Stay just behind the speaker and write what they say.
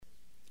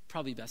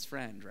probably best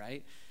friend,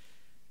 right?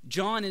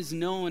 John is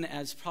known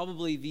as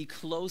probably the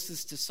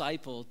closest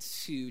disciple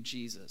to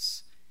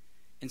Jesus.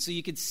 And so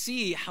you could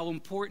see how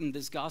important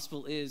this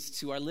gospel is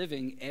to our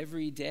living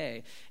every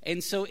day.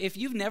 And so if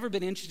you've never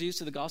been introduced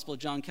to the gospel of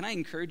John, can I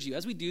encourage you,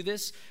 as we do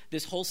this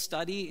whole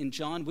study in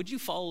John, would you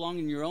follow along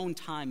in your own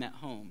time at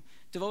home,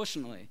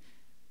 devotionally?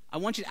 I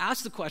want you to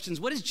ask the questions,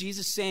 what is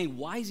Jesus saying?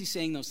 Why is he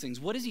saying those things?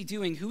 What is he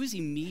doing? Who is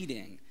he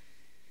meeting?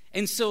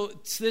 And so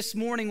this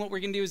morning what we're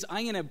going to do is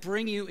I'm going to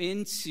bring you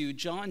into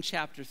John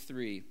chapter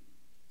 3.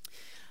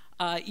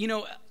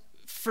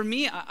 For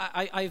me,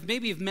 I've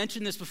maybe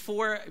mentioned this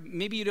before.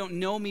 Maybe you don't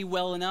know me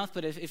well enough,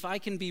 but if I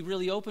can be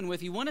really open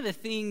with you, one of the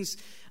things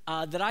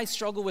that I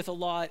struggle with a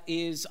lot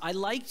is I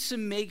like to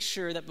make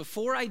sure that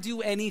before I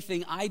do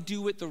anything, I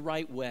do it the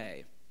right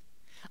way.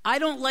 I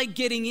don't like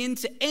getting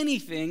into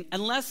anything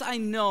unless I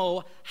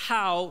know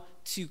how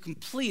to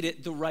complete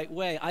it the right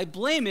way. I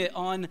blame it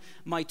on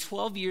my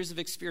 12 years of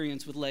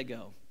experience with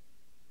Lego.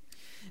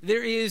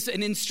 There is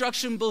an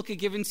instruction book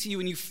given to you,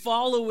 and you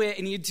follow it,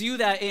 and you do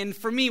that. And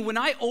for me, when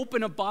I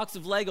open a box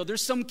of Lego,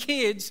 there's some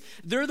kids,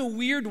 they're the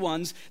weird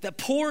ones, that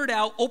pour it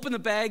out, open the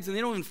bags, and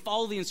they don't even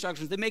follow the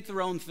instructions. They make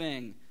their own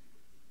thing.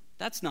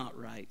 That's not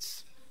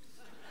right.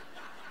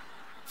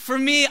 For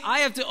me, I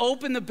have to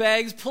open the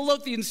bags, pull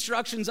out the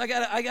instructions. I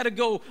gotta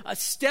go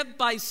step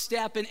by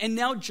step. And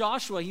now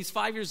Joshua, he's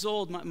 5 years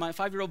old, my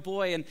 5-year-old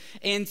boy,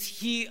 and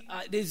he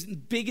is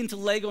big into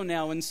Lego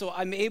now. And so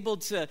I'm able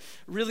to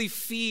really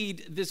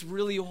feed this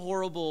really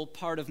horrible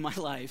part of my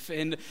life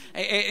and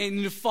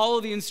follow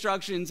the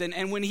instructions.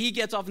 And when he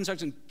gets off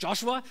instructions,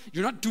 Joshua,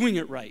 you're not doing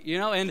it right,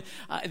 and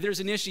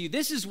there's an issue.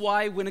 This is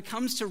why when it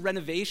comes to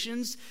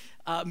renovations,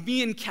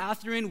 me and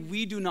Catherine,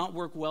 we do not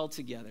work well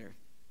together.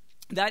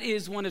 That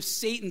is one of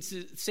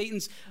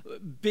Satan's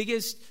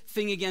biggest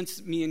thing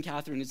against me and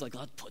Catherine is like,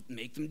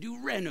 make them do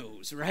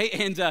renos, right?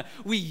 And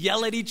we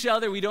yell at each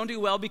other. We don't do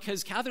well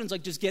because Catherine's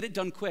like, just get it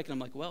done quick. And I'm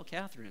like, well,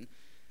 Catherine,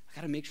 I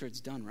got to make sure it's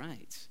done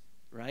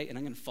right? And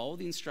I'm going to follow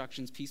the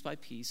instructions piece by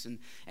piece.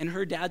 And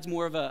her dad's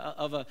more of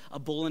a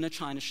bull in a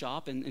china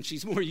shop, and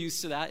she's more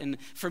used to that. And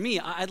for me,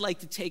 I'd like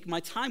to take my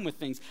time with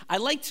things. I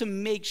like to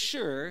make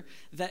sure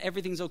that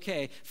everything's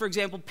okay. For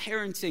example,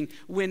 parenting.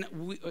 When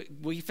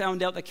we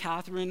found out that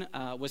Catherine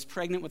was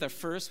pregnant with our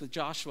first, with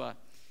Joshua,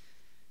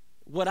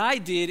 what I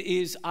did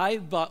is I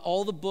bought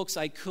all the books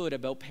I could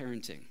about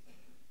parenting.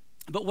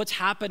 But what's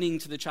happening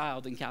to the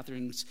child in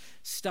Catherine's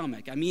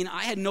stomach? I mean,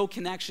 I had no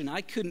connection. I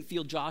couldn't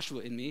feel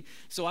Joshua in me.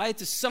 So I had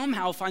to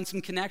somehow find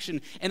some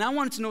connection. And I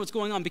wanted to know what's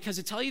going on because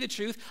to tell you the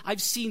truth,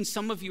 I've seen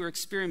some of your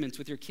experiments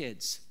with your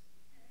kids.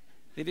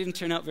 They didn't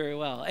turn out very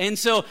well. And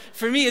so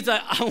for me, it's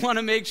like, I want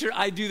to make sure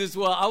I do this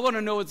well. I want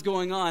to know what's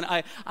going on.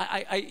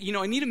 I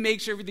need to make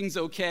sure everything's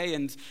okay.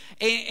 And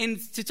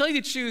to tell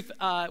you the truth,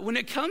 when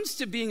it comes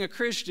to being a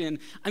Christian,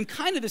 I'm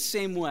kind of the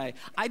same way.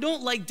 I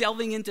don't like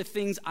delving into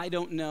things I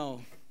don't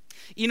know.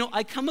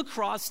 I come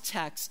across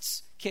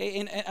texts, okay,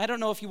 and I don't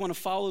know if you want to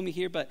follow me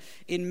here, but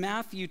in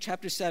Matthew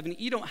chapter 7,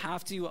 you don't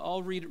have to.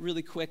 I'll read it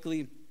really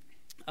quickly.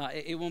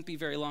 It won't be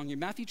very long here.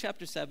 Matthew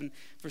chapter 7,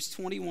 verse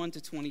 21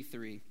 to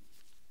 23.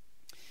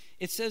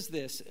 It says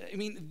this. I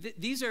mean,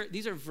 these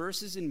are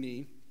verses in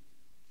me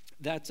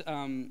that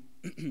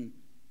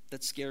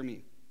that scare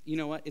me. You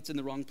know what? It's in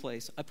the wrong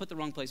place. I put the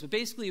wrong place. But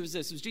basically it was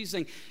this. It was Jesus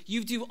saying,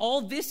 you do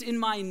all this in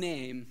my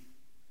name.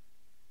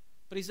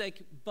 But he's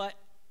like, but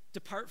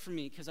depart from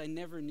me because I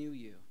never knew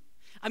you.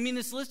 I mean,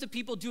 this list of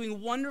people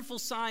doing wonderful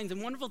signs and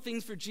wonderful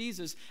things for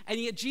Jesus, and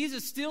yet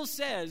Jesus still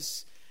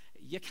says,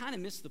 you kind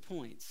of missed the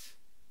point.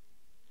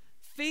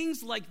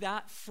 Things like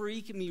that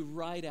freak me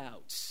right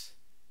out.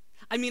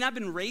 I mean, I've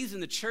been raised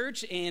in the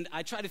church, and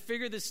I try to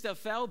figure this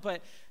stuff out,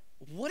 but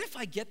what if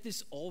I get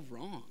this all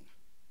wrong?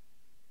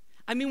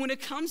 I mean, when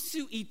it comes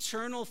to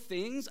eternal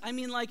things, I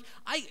mean,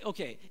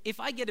 if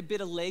I get a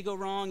bit of Lego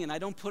wrong and I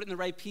don't put it in the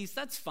right piece,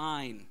 that's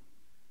fine.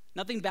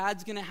 Nothing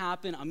bad's going to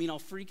happen. I mean, I'll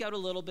freak out a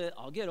little bit.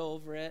 I'll get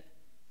over it.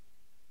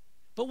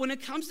 But when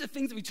it comes to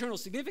things of eternal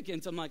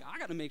significance, I'm like, I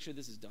got to make sure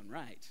this is done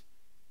right.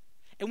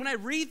 And when I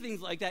read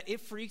things like that, it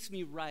freaks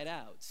me right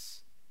out.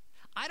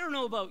 I don't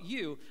know about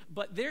you,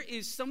 but there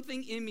is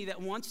something in me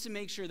that wants to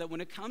make sure that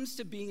when it comes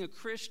to being a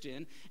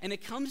Christian and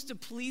it comes to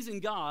pleasing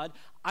God,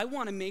 I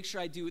want to make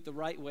sure I do it the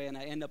right way and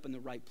I end up in the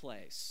right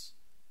place.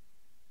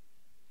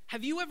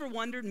 Have you ever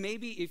wondered,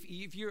 maybe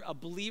if you're a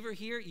believer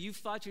here, you've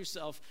thought to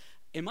yourself,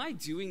 am I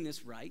doing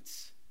this right?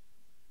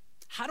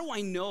 How do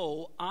I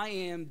know I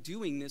am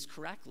doing this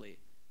correctly?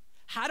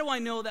 How do I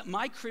know that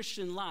my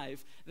Christian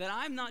life, that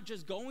I'm not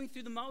just going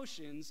through the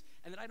motions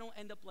and that I don't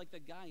end up like the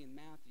guy in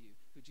Matthew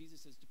who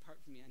Jesus says, depart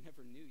from me, I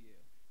never knew you.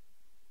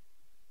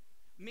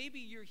 Maybe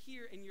you're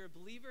here and you're a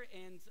believer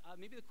and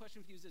maybe the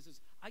question for you is this,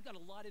 I got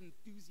a lot of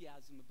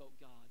enthusiasm about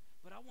God,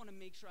 but I want to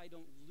make sure I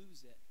don't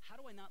lose it. How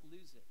do I not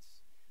lose it?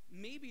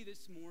 Maybe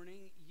this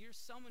morning you're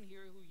someone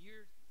here who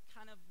you're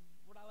kind of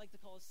what I like to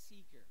call a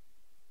seeker.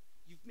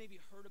 You've maybe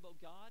heard about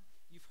God,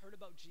 you've heard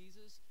about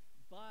Jesus,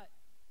 but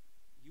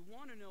you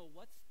want to know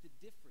what's the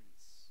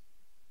difference.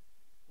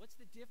 What's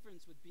the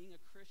difference with being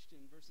a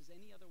Christian versus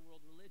any other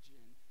world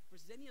religion?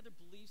 versus any other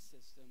belief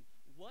system,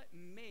 what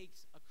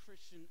makes a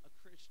Christian a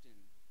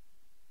Christian?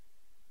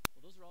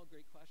 Well, those are all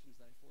great questions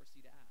that I force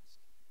you to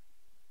ask.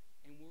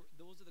 And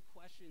those are the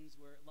questions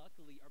where,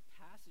 luckily, our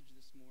passage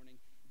this morning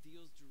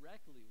deals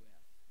directly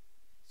with.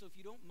 So if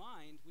you don't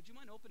mind, would you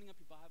mind opening up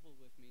your Bible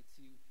with me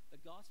to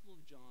the Gospel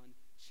of John,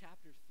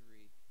 chapter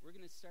 3. We're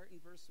going to start in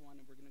verse 1,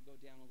 and we're going to go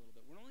down a little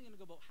bit. We're only going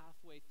to go about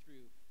halfway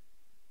through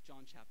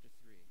John chapter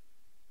 3.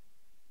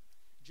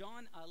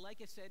 John,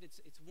 like I said,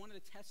 it's one of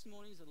the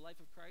testimonies of the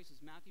life of Christ. Is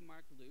Matthew,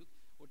 Mark, Luke,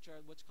 which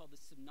are what's called the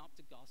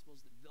synoptic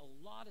gospels. A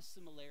lot of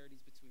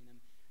similarities between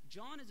them.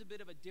 John is a bit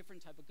of a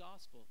different type of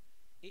gospel.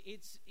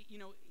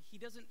 He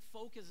doesn't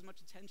focus as much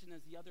attention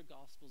as the other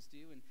gospels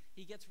do, and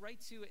he gets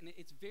right to it. And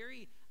it's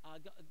very,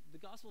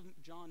 the Gospel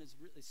of John is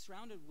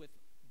surrounded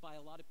by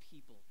a lot of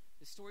people.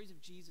 The stories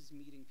of Jesus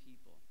meeting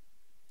people.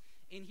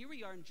 And here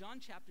we are in John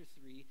chapter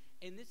 3,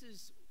 and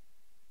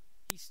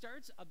he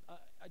starts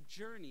a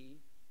journey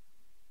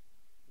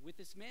with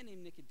this man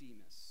named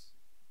Nicodemus.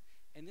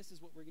 And this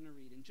is what we're going to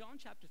read. In John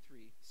chapter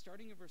 3,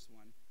 starting in verse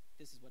 1,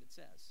 this is what it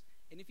says.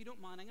 And if you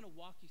don't mind, I'm going to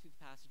walk you through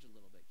the passage a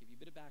little bit, give you a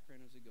bit of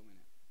background as we go in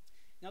it.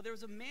 Now there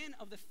was a man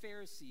of the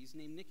Pharisees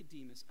named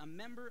Nicodemus, a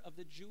member of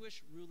the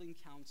Jewish ruling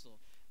council.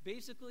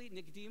 Basically,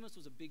 Nicodemus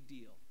was a big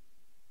deal.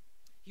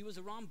 He was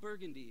a Ron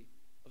Burgundy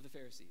of the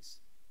Pharisees.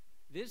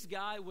 This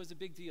guy was a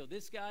big deal.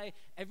 This guy,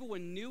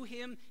 everyone knew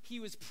him. He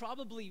was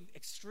probably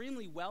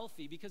extremely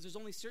wealthy because there's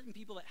only certain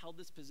people that held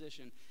this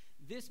position.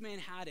 This man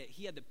had it.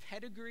 He had the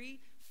pedigree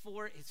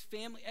for his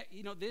family.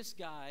 This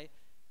guy,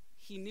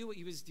 he knew what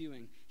he was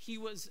doing. He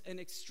was an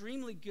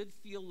extremely good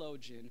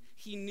theologian.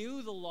 He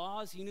knew the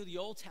laws. He knew the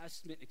Old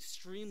Testament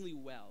extremely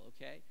well,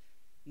 okay?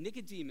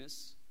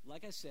 Nicodemus,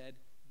 like I said,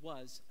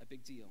 was a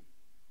big deal.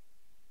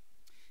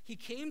 He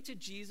came to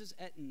Jesus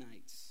at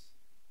night.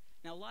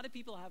 Now, a lot of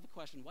people have a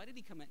question. Why did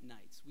he come at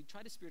night? We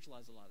try to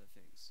spiritualize a lot of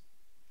things.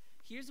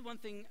 Here's the one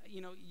thing,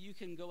 you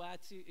can go at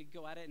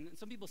it, and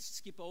some people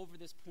skip over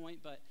this point,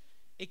 but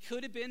it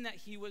could have been that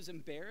he was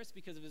embarrassed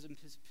because of his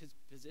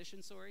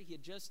position,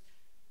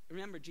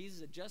 Remember,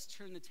 Jesus had just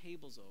turned the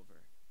tables over.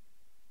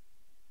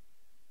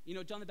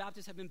 John the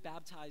Baptist had been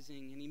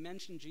baptizing, and he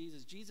mentioned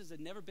Jesus. Jesus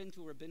had never been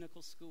to a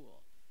rabbinical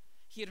school.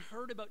 He had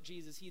heard about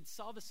Jesus. He had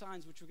saw the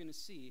signs, which we're going to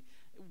see.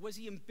 Was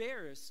he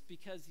embarrassed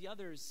because the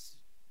others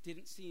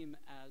didn't see him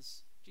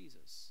as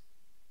Jesus?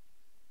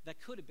 That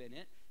could have been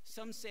it.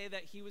 Some say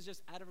that he was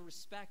just out of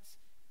respect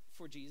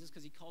for Jesus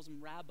because he calls him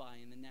rabbi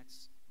in the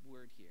next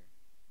word here.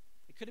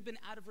 It could have been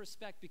out of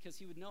respect because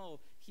he would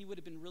know he would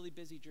have been really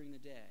busy during the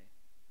day.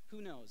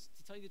 Who knows?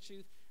 To tell you the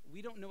truth,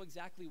 we don't know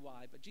exactly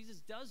why, but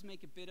Jesus does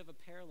make a bit of a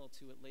parallel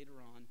to it later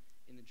on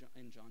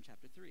in John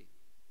chapter 3.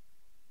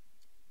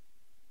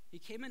 He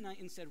came at night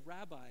and said,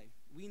 "Rabbi,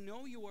 we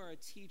know you are a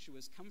teacher who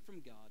has come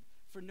from God,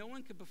 for no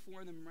one could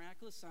perform the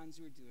miraculous signs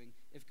you are doing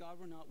if God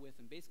were not with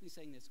him." Basically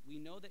saying this, we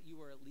know that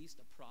you are at least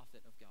a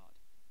prophet of God.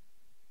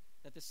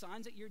 That the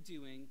signs that you're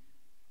doing,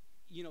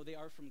 they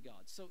are from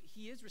God. So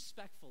he is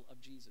respectful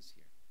of Jesus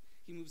here.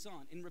 He moves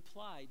on. In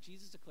reply,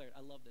 Jesus declared, I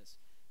love this.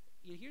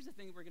 Here's the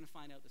thing that we're going to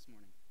find out this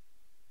morning.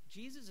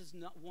 Jesus is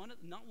not one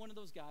of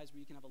those guys where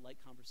you can have a light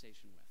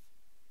conversation with.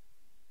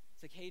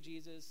 It's like, hey,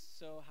 Jesus,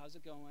 so how's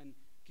it going?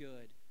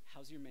 Good.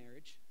 How's your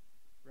marriage?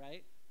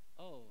 Right?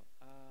 Oh,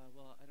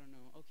 well, I don't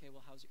know. Okay,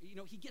 well, how's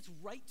your... he gets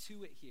right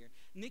to it here.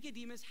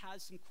 Nicodemus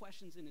has some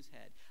questions in his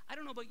head. I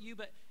don't know about you,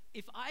 but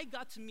if I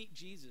got to meet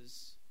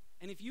Jesus,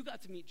 and if you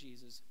got to meet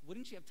Jesus,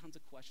 wouldn't you have tons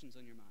of questions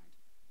on your mind?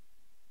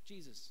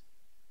 Jesus,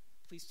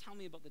 please tell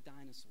me about the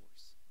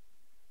dinosaurs.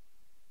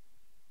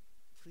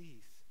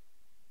 Please.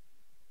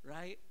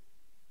 Right?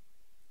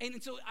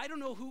 And so I don't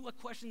know what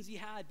questions he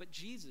had, but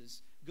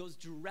Jesus goes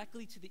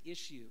directly to the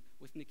issue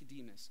with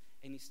Nicodemus,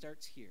 and he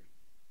starts here.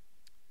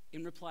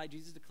 In reply,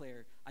 Jesus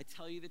declared, I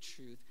tell you the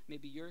truth.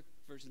 Maybe your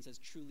version says,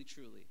 truly,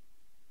 truly.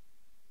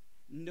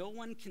 No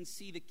one can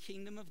see the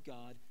kingdom of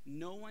God.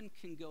 No one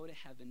can go to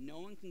heaven. No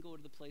one can go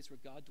to the place where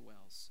God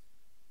dwells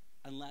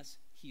unless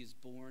he is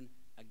born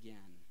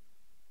again.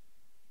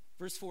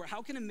 Verse 4,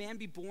 how can a man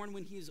be born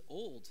when he is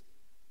old?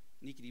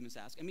 Nicodemus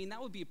asked.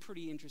 That would be a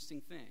pretty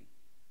interesting thing.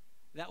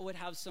 That would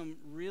have some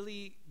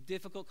really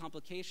difficult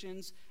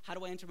complications. How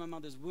do I enter my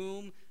mother's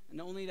womb? And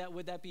not only that,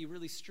 would that be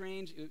really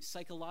strange?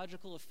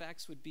 Psychological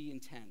effects would be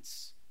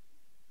intense.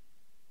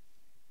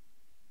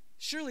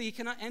 Surely he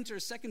cannot enter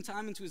a second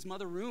time into his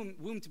mother's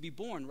womb to be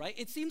born, right?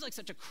 It seems like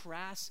such a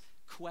crass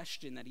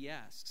question that he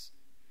asks.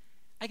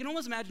 I can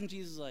almost imagine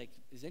Jesus like,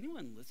 is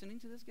anyone listening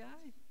to this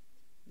guy?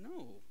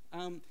 No.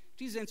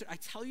 Jesus answered, I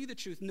tell you the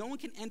truth. No one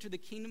can enter the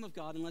kingdom of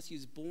God unless he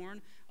is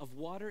born of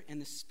water and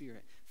the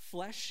Spirit.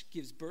 Flesh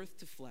gives birth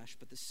to flesh,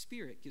 but the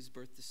Spirit gives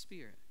birth to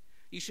spirit.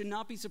 You should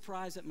not be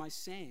surprised at my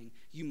saying,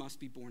 you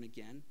must be born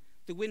again.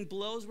 The wind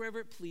blows wherever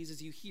it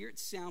pleases. You hear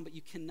its sound, but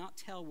you cannot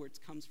tell where it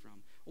comes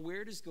from or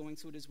where it is going,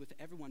 so it is with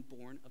everyone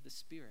born of the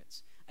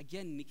spirits.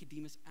 Again,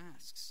 Nicodemus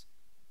asks,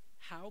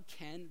 how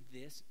can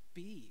this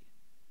be?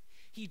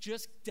 He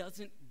just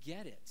doesn't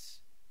get it.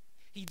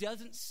 He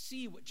doesn't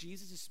see what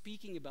Jesus is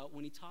speaking about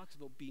when he talks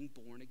about being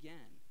born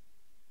again.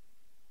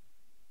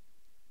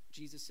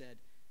 Jesus said,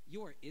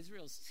 "You are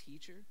Israel's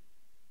teacher,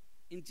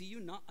 and do you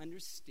not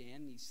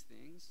understand these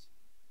things?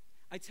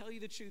 I tell you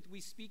the truth,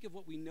 we speak of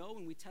what we know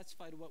and we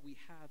testify to what we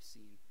have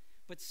seen.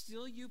 But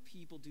still you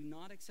people do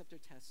not accept our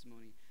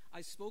testimony.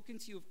 I've spoken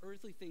to you of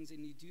earthly things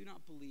and you do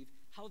not believe.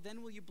 How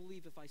then will you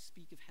believe if I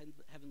speak of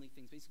heavenly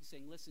things?" Basically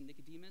saying, listen,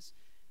 Nicodemus,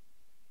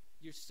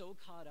 you're so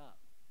caught up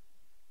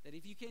that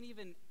if you can't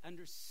even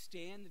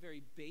understand the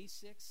very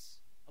basics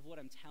of what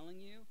I'm telling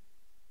you,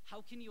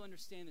 how can you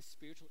understand the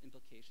spiritual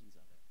implications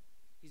of it?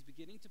 He's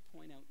beginning to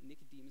point out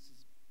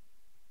Nicodemus'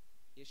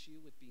 issue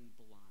with being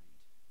blind.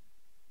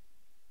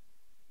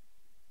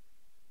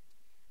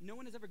 No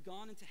one has ever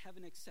gone into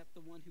heaven except the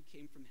one who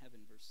came from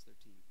heaven, verse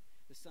 13,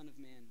 the Son of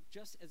Man.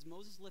 Just as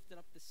Moses lifted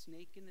up the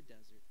snake in the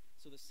desert,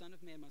 so the Son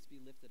of Man must be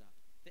lifted up,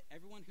 that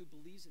everyone who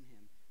believes in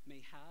him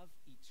may have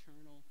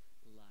eternal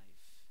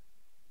life.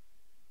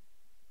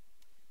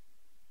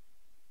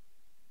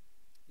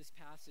 This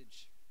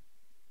passage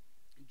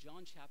in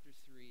John chapter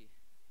 3,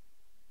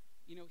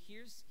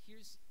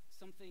 here's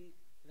something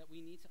that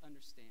we need to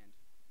understand.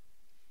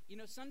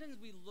 Sometimes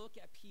we look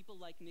at people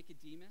like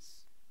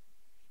Nicodemus,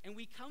 and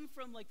we come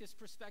from like this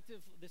perspective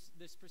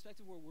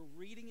where we're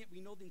reading it, we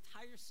know the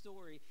entire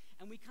story,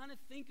 and we kind of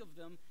think of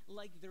them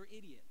like they're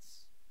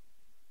idiots.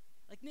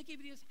 Like,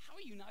 Nicodemus, how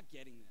are you not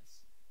getting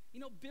this?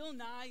 Bill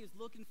Nye is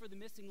looking for the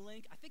missing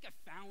link. I think I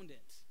found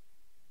it.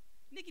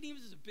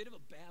 Nicodemus is a bit of a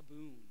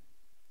baboon.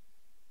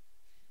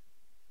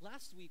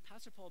 Last week,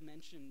 Pastor Paul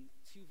mentioned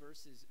two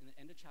verses in the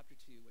end of chapter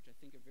 2, which I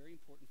think are very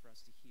important for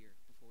us to hear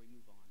before we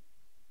move on.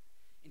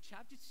 In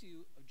chapter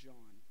 2 of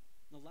John,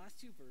 in the last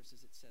two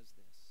verses, it says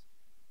this.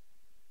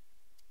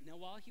 Now,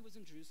 while he was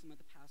in Jerusalem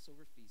at the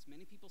Passover feast,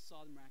 many people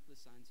saw the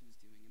miraculous signs he was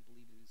doing and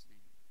believed in his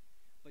name.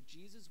 But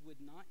Jesus would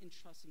not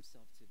entrust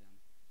himself to them,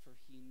 for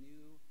he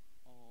knew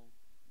all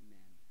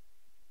men.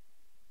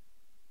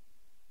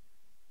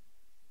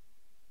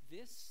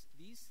 These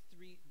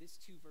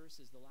two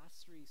verses, the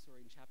last three,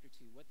 in chapter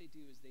 2, what they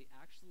do is they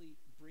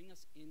actually bring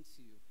us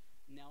into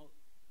now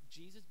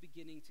Jesus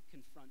beginning to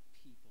confront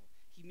people.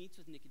 He meets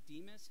with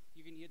Nicodemus.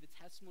 You're going to hear the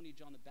testimony of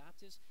John the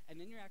Baptist,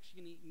 and then you're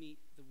actually going to meet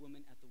the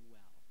woman at the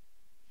well.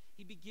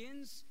 He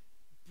begins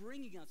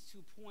bringing us to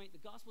a point, the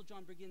Gospel of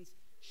John begins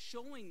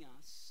showing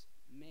us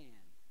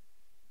man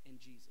and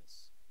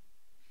Jesus.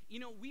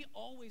 We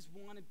always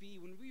want to be,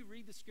 when we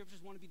read the scriptures,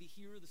 want to be the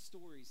hero of the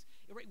stories.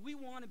 Right? We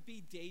want to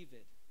be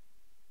David.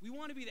 We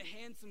want to be the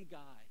handsome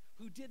guy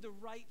who did the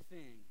right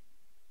thing.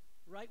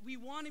 Right? We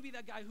want to be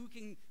that guy who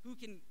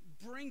can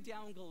bring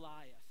down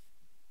Goliath.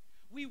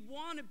 We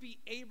want to be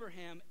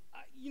Abraham.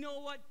 You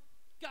know what?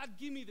 God,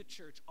 give me the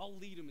church. I'll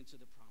lead him into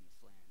the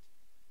promised land.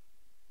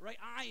 Right?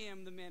 I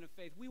am the man of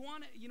faith. We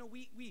want to,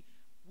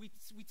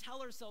 we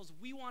tell ourselves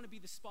we want to be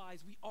the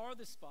spies. We are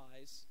the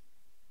spies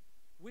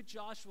with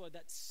Joshua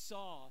that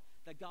saw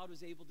that God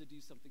was able to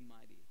do something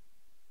mighty.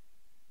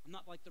 I'm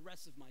not like the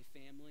rest of my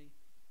family,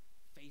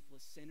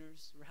 faithless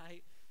sinners,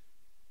 right?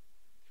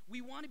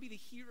 We want to be the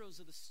heroes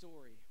of the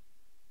story.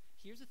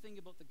 Here's the thing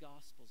about the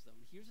Gospels, though,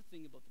 and here's the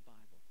thing about the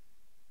Bible.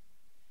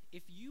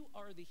 If you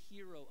are the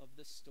hero of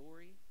the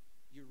story,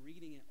 you're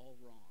reading it all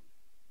wrong.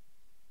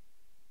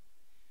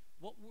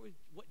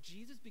 What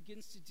Jesus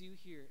begins to do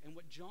here, and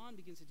what John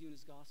begins to do in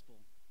his Gospel,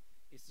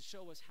 is to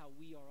show us how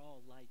we are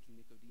all like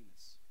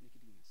Nicodemus.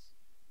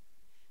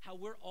 How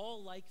we're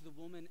all like the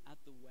woman at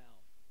the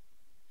well.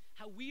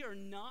 How we are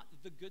not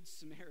the good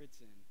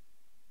Samaritan.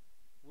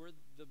 We're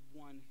the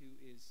one who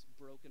is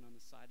broken on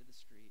the side of the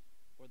street,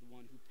 or the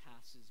one who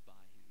passes by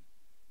him.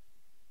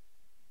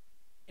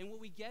 And what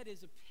we get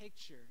is a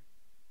picture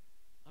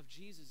of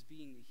Jesus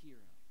being the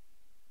hero.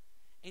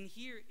 And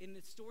here, in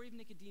the story of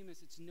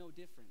Nicodemus, it's no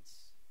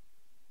difference.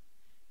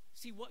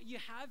 See, what you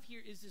have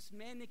here is this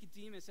man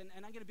Nicodemus, and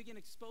I'm going to begin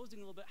exposing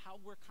a little bit how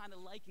we're kind of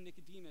like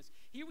Nicodemus.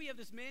 Here we have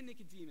this man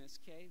Nicodemus,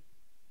 okay?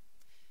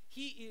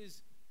 He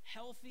is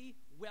healthy,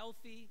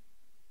 wealthy.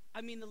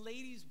 I mean, the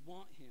ladies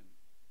want him.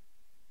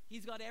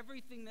 He's got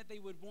everything that they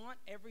would want,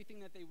 everything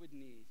that they would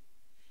need.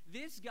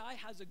 This guy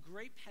has a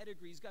great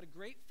pedigree. He's got a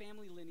great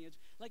family lineage.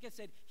 Like I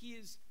said, he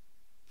is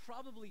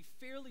probably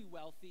fairly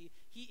wealthy.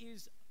 He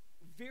is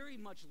very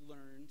much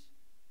learned.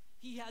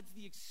 He has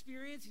the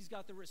experience, he's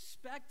got the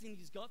respect, and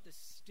he's got the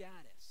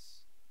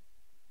status.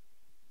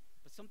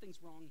 But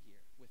something's wrong here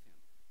with him.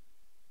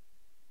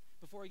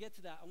 Before I get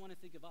to that, I want to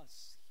think of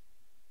us.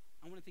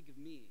 I want to think of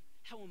me.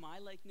 How am I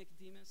like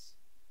Nicodemus?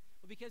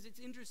 Well, because it's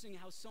interesting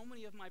how so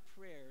many of my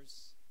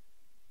prayers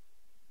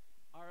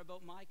are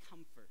about my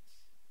comfort.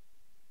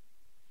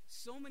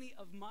 So many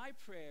of my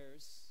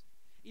prayers,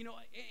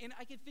 and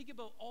I can think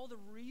about all the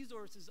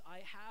resources I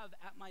have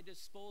at my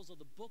disposal,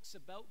 the books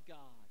about God.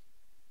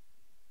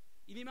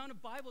 The amount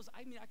of Bibles,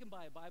 I can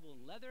buy a Bible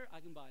in leather, I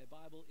can buy a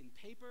Bible in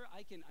paper,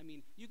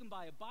 you can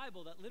buy a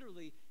Bible that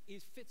literally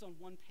fits on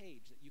one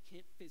page that you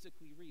can't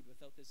physically read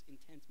without this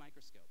intense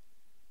microscope.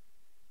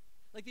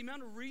 Like the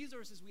amount of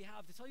resources we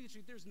have, to tell you the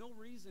truth, there's no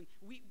reason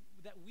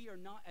that we are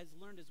not as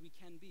learned as we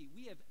can be.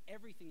 We have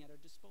everything at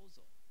our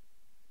disposal.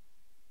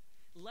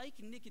 Like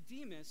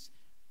Nicodemus,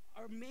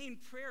 our main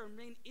prayer, our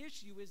main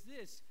issue is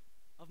this: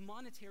 of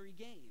monetary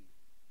gain,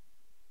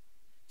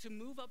 to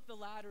move up the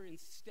ladder in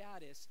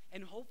status,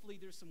 and hopefully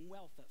there's some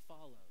wealth that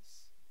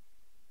follows.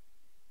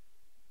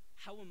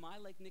 How am I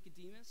like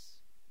Nicodemus?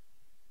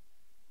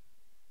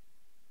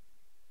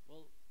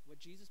 Well, what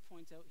Jesus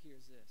points out here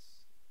is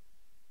this.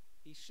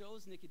 He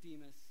shows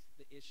Nicodemus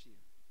the issue.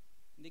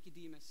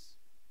 Nicodemus,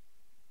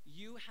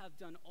 you have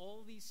done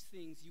all these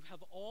things. You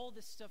have all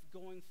this stuff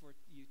going for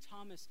you.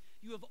 Thomas,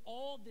 you have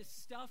all this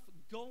stuff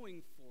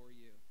going for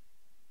you.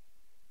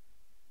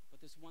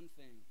 But this one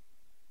thing,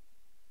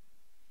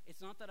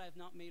 it's not that I have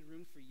not made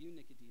room for you,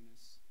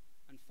 Nicodemus.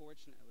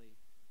 Unfortunately,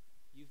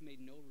 you've made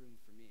no room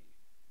for me.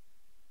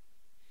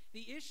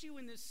 The issue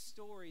in this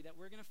story that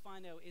we're going to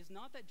find out is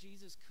not that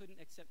Jesus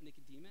couldn't accept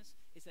Nicodemus,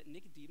 it's that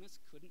Nicodemus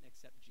couldn't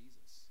accept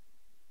Jesus.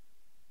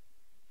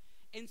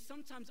 And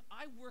sometimes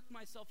I work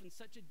myself in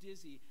such a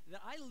dizzy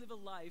that I live a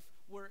life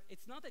where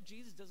it's not that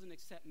Jesus doesn't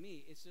accept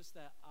me, it's just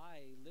that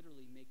I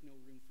literally make no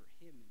room for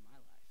him in my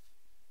life.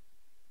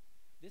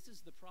 This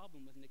is the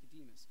problem with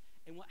Nicodemus.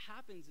 And what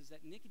happens is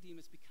that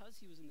Nicodemus, because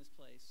he was in this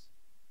place,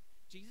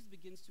 Jesus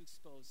begins to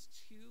expose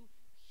two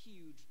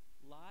huge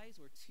lies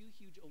or two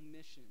huge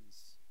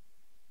omissions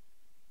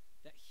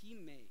that he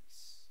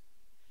makes.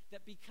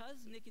 That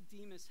because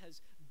Nicodemus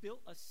has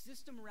built a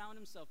system around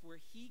himself where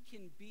he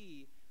can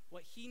be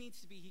what he needs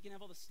to be, he can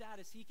have all the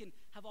status, he can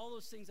have all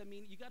those things. I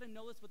mean, you got to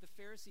know this about the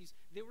Pharisees.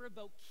 They were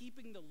about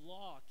keeping the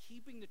law,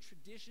 keeping the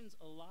traditions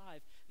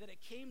alive, that it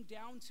came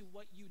down to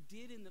what you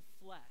did in the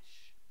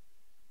flesh.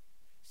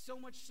 So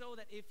much so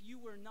that if you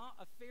were not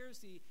a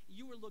Pharisee,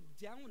 you were looked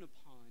down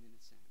upon in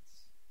a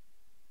sense.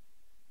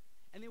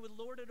 And they would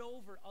lord it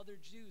over other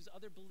Jews,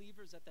 other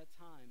believers at that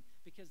time,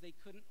 because they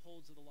couldn't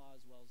hold to the law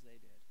as well as they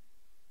did.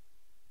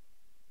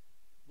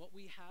 What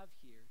we have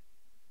here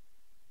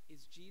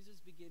is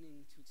Jesus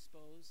beginning to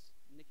expose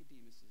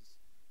Nicodemus's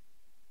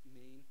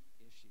main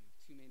issue,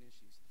 two main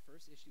issues. The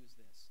first issue is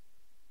this.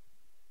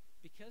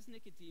 Because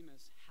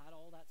Nicodemus had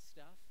all that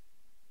stuff,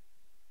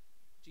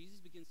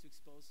 Jesus begins to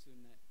expose to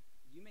him that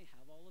you may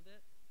have all of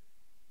it,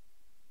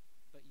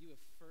 but you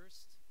have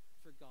first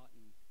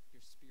forgotten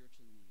your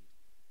spiritual need.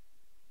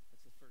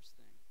 That's the first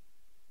thing.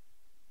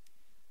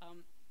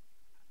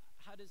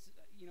 How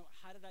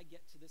did I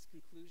get to this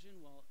conclusion?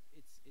 Well,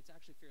 it's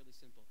actually fairly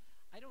simple.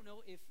 I don't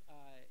know if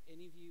how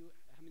many of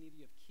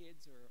you have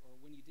kids, or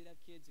when you did have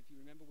kids, if you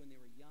remember when they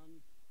were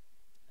young.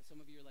 Some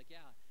of you are like,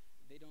 yeah,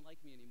 they don't like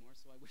me anymore,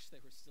 so I wish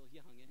they were still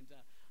young. And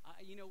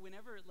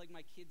whenever like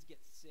my kids get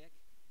sick,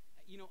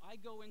 I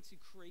go into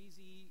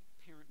crazy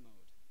parent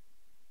mode.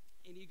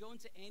 And you go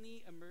into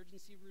any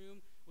emergency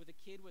room with a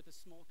kid with a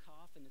small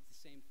cough, and it's the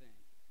same thing,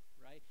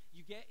 right?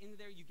 You get in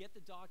there, you get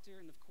the doctor,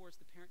 and of course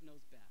the parent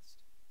knows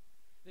best.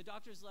 The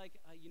doctor's like,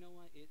 you know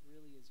what? It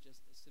really is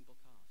just a simple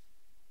cough.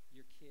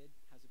 Your kid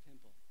has a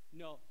pimple.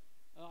 No,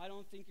 I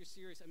don't think you're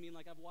serious. I mean,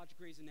 like I've watched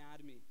Grey's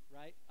Anatomy,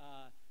 right?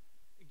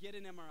 Get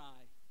an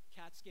MRI,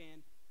 CAT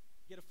scan,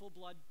 get a full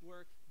blood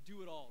work,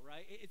 do it all,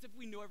 right? It's if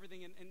we know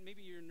everything, and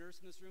maybe you're a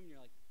nurse in this room, and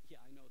you're like, yeah,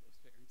 I know those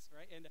parents,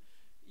 right? And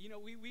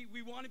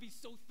we want to be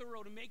so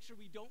thorough to make sure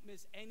we don't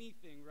miss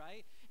anything,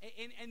 right?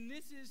 And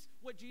this is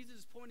what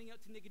Jesus is pointing out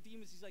to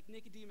Nicodemus. He's like,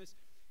 Nicodemus,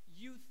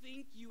 you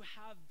think you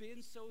have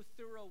been so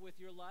thorough with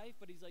your life,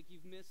 but he's like,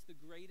 you've missed the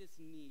greatest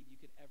need you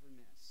could ever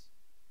miss.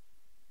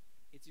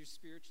 It's your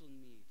spiritual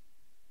need,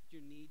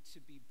 your need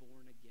to be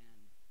born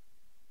again.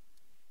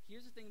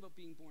 Here's the thing about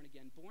being born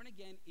again. Born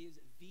again is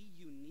the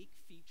unique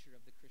feature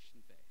of the Christian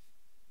faith.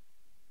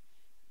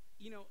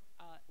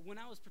 When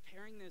I was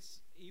preparing this,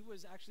 it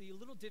was actually a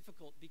little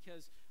difficult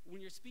because when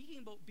you're speaking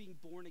about being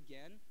born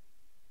again,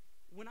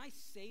 when I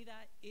say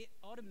that, it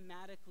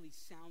automatically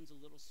sounds a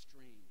little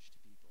strange to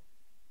people.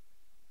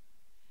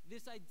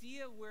 This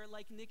idea where,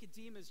 like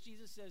Nicodemus,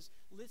 Jesus says,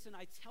 listen,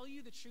 I tell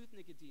you the truth,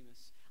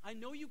 Nicodemus. I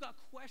know you got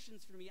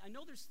questions for me. I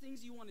know there's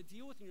things you want to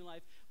deal with in your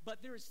life,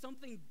 but there is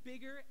something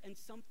bigger and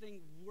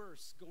something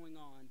worse going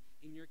on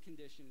in your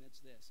condition, and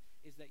it's this,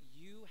 is that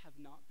you have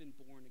not been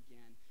born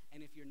again.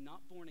 And if you're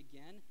not born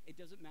again, it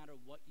doesn't matter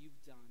what you've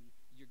done,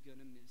 you're going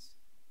to miss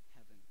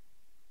heaven.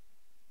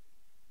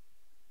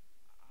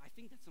 I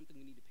think that's something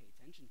we need to pay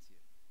attention to.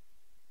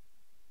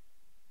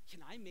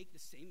 Can I make the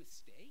same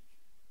mistake?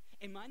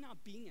 Am I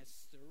not being as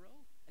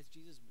thorough as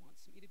Jesus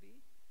wants me to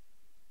be?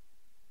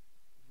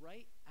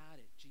 Right at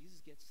it,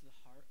 Jesus gets to the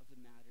heart of the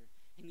matter,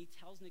 and he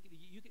tells Nicodemus,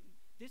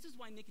 this is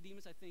why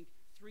Nicodemus, I think,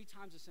 3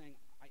 times is saying,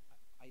 I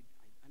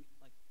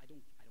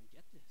don't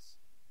get this.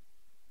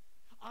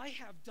 I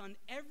have done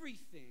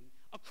everything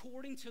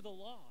according to the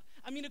law.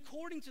 I mean,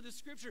 according to the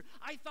scripture,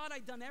 I thought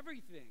I'd done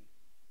everything.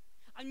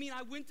 I mean,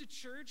 I went to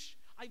church,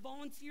 I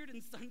volunteered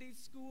in Sunday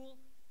school,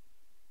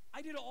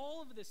 I did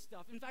all of this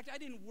stuff. In fact, I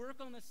didn't work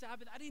on the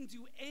Sabbath. I didn't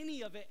do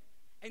any of it.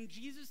 And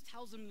Jesus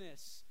tells him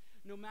this,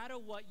 no matter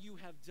what you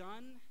have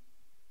done,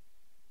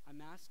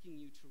 I'm asking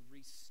you to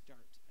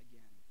restart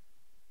again.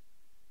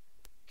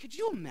 Could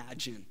you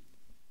imagine?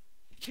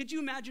 Could you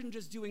imagine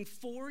just doing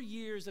 4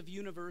 years of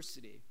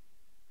university,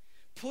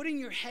 putting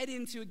your head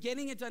into it,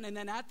 getting it done, and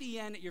then at the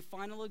end, at your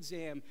final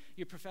exam,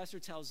 your professor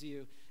tells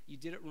you, you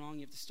did it wrong,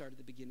 you have to start at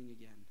the beginning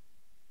again.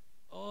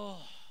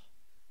 Oh,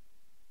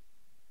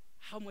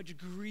 how much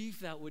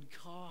grief that would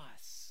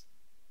cause.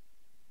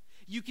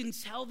 You can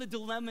tell the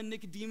dilemma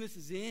Nicodemus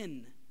is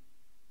in.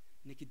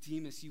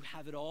 Nicodemus, you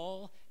have it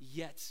all,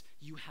 yet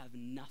you have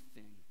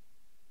nothing.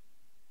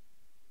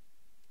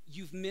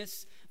 You've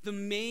missed the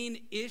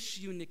main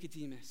issue,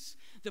 Nicodemus.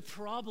 The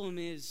problem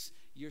is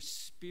you're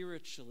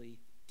spiritually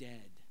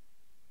dead.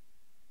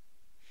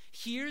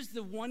 Here's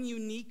the one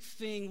unique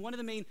thing, one of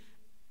the main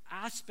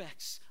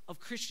aspects of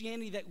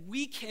Christianity that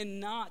we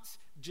cannot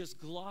just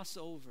gloss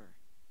over.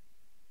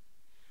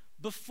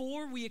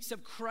 Before we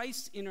accept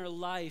Christ in our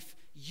life,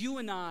 you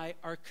and I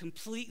are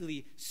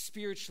completely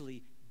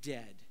spiritually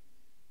dead.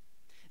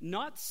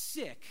 Not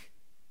sick,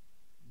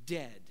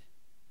 dead.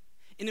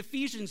 In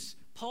Ephesians,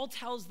 Paul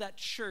tells that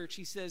church,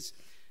 he says,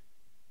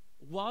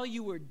 while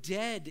you were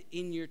dead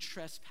in your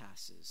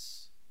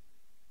trespasses.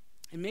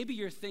 And maybe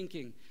you're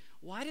thinking,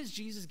 why does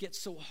Jesus get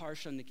so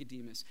harsh on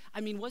Nicodemus? I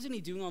mean, wasn't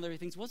he doing all the other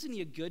things? Wasn't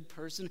he a good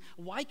person?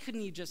 Why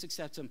couldn't he just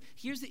accept him?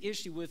 Here's the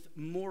issue with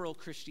moral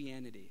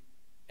Christianity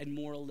and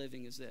moral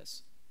living is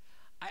this.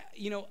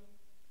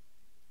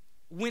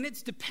 When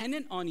it's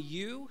dependent on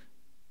you,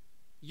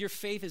 your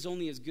faith is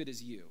only as good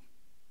as you.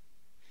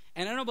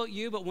 And I don't know about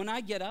you, but when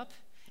I get up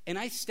and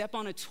I step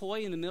on a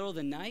toy in the middle of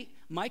the night,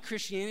 my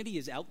Christianity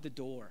is out the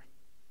door.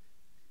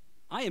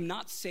 I am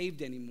not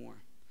saved anymore.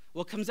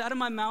 What comes out of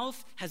my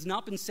mouth has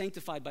not been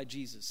sanctified by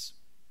Jesus.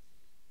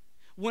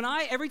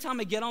 Every time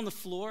I get on the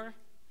floor,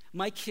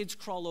 my kids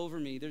crawl over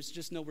me. There's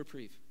just no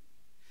reprieve.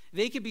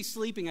 They could be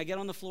sleeping. I get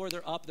on the floor,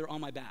 they're up, they're on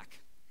my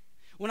back.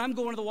 When I'm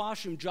going to the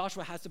washroom,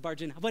 Joshua has to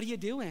barge in. What are you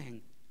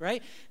doing?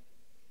 Right?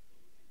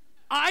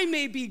 I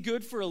may be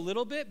good for a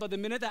little bit, but the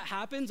minute that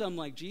happens, I'm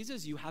like,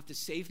 Jesus, you have to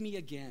save me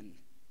again.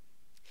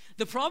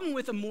 The problem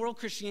with a moral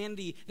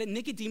Christianity that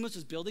Nicodemus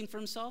was building for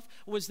himself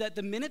was that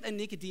the minute that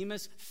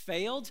Nicodemus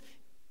failed,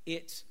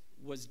 it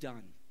was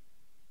done.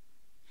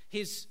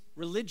 His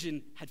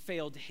religion had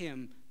failed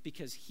him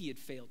because he had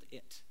failed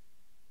it.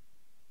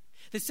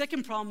 The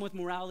second problem with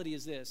morality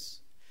is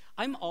this.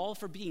 I'm all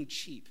for being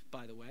cheap,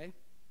 by the way.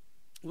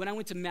 When I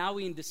went to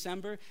Maui in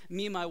December,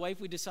 me and my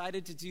wife, we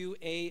decided to do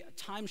a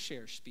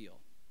timeshare spiel.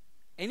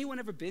 Anyone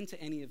ever been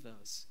to any of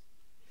those?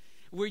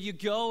 Where you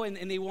go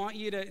and they want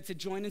you to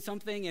join in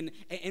something,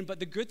 but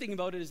the good thing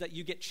about it is that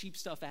you get cheap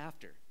stuff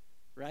after,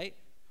 right?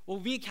 Well,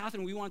 me and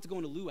Catherine, we wanted to go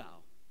into Luau.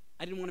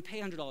 I didn't want to pay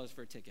 $100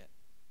 for a ticket.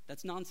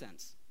 That's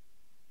nonsense.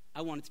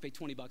 I wanted to pay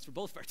 $20 for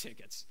both of our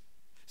tickets.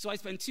 So I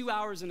spent 2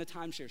 hours in a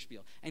timeshare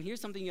spiel. And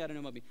here's something you got to know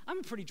about me. I'm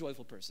a pretty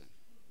joyful person,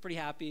 pretty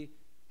happy.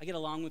 I get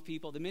along with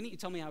people. The minute you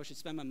tell me how I should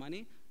spend my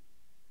money,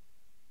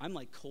 I'm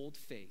like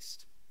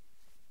cold-faced.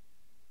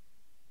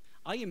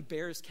 I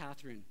embarrass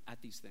Catherine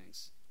at these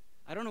things.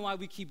 I don't know why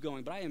we keep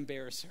going, but I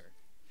embarrass her.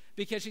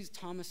 Because she's,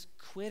 Thomas,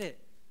 quit it.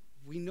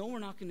 We know we're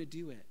not going to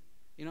do it.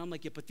 I'm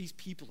like, yeah, but these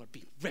people are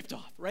being ripped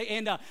off, right?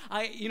 And the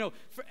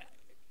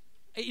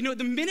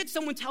minute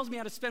someone tells me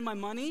how to spend my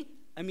money,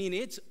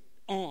 it's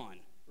on,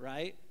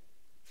 right?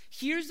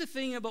 Here's the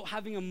thing about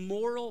having a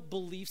moral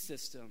belief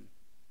system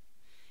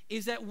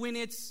is that when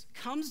it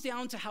comes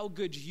down to how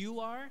good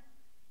you are,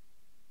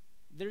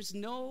 there's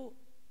no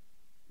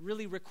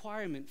really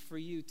requirement for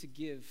you to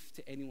give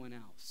to anyone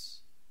else.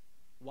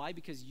 Why?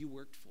 Because you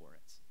worked for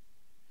it.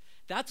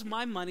 That's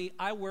my money.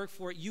 I work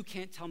for it. You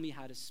can't tell me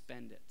how to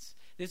spend it.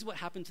 This is what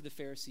happened to the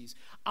Pharisees.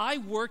 I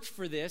worked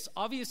for this.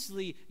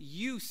 Obviously,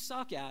 you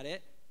suck at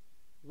it.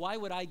 Why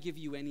would I give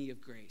you any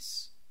of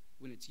grace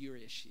when it's your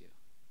issue?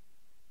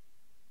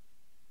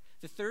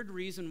 The third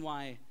reason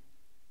why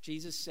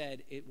Jesus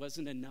said it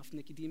wasn't enough,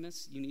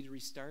 Nicodemus, you need to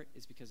restart,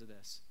 is because of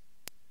this.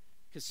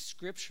 Because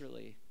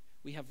scripturally,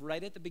 we have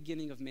right at the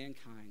beginning of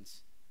mankind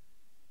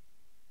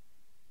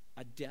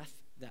a death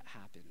that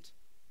happened.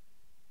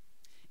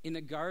 In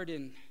the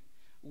garden,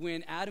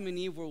 when Adam and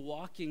Eve were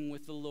walking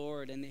with the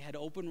Lord and they had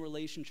open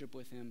relationship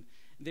with him,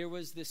 there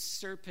was this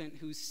serpent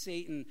who's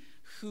Satan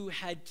who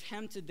had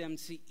tempted them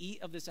to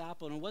eat of this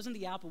apple. And it wasn't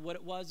the apple. What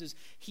it was is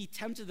he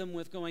tempted them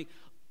with going,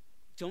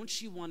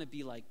 don't you want to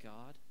be like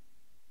God?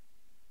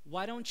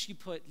 Why don't you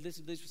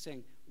Liz was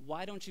saying,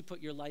 why don't you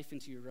put your life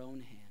into your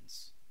own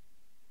hands?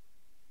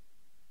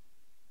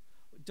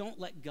 Don't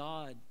let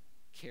God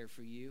care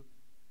for you.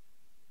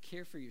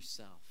 Care for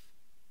yourself.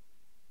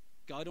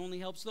 God only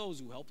helps those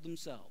who help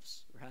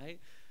themselves, right?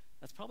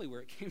 That's probably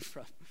where it came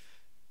from.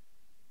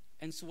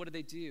 And so what did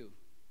they do?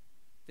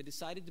 They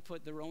decided to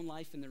put their own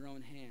life in their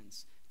own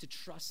hands, to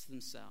trust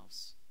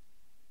themselves.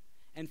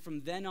 And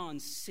from then on,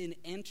 sin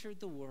entered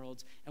the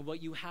world, and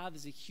what you have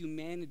is a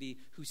humanity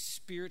who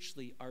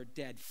spiritually are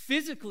dead.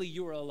 Physically,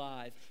 you are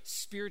alive.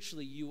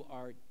 Spiritually, you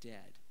are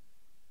dead.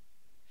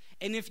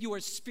 And if you are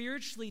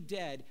spiritually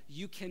dead,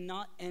 you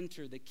cannot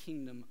enter the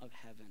kingdom of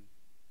heaven.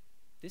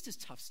 This is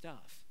tough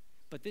stuff,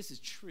 but this is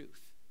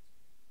truth.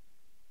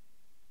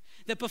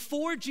 That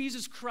before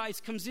Jesus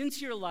Christ comes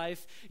into your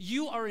life,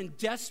 you are in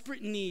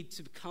desperate need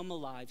to become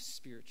alive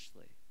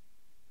spiritually.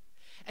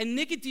 And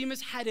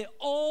Nicodemus had it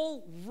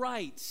all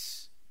right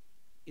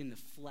in the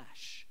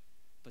flesh,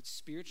 but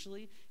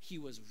spiritually, he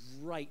was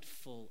right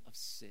full of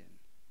sin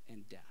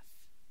and death.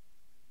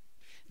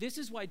 This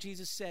is why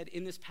Jesus said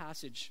in this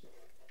passage,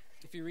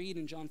 if you read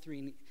in John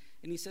 3,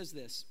 and he says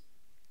this,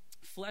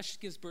 flesh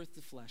gives birth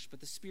to flesh, but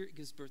the Spirit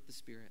gives birth to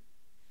spirit.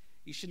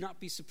 You should not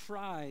be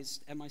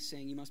surprised at my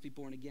saying you must be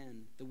born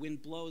again. The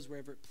wind blows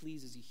wherever it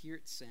pleases. You hear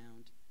its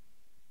sound,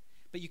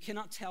 but you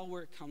cannot tell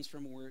where it comes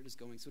from or where it is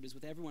going. So it is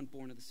with everyone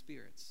born of the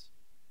spirits.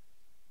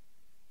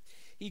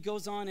 He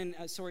goes on and,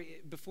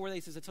 before that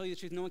he says, I tell you the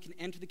truth, no one can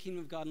enter the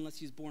kingdom of God unless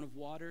he is born of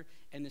water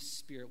and the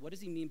Spirit. What does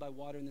he mean by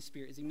water and the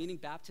Spirit? Is he meaning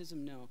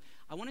baptism? No.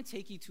 I want to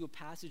take you to a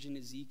passage in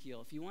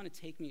Ezekiel. If you want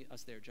to take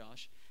us there,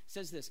 Josh. It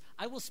says this,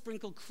 I will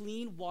sprinkle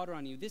clean water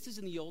on you. This is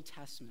in the Old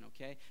Testament,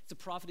 okay? It's a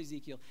prophet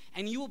Ezekiel.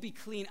 And you will be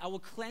clean. I will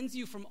cleanse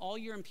you from all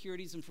your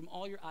impurities and from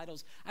all your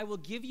idols. I will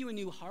give you a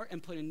new heart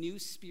and put a new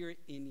spirit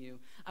in you.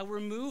 I will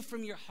remove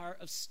from your heart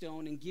of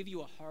stone and give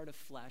you a heart of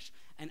flesh.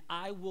 And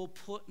I will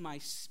put my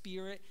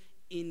spirit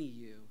in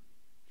you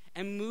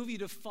and move you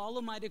to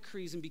follow my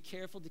decrees and be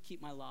careful to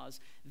keep my laws.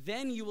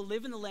 Then you will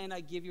live in the land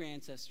I give your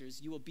ancestors.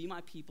 You will be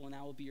my people and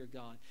I will be your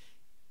God.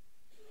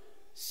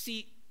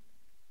 See,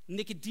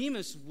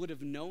 Nicodemus would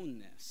have known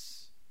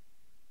this.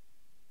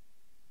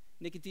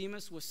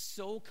 Nicodemus was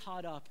so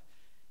caught up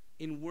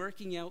in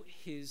working out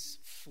his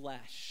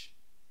flesh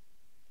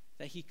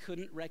that he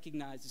couldn't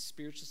recognize the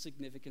spiritual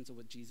significance of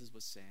what Jesus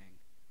was saying.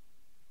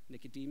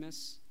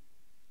 Nicodemus,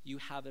 you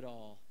have it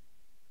all.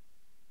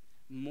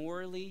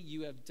 Morally,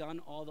 you have done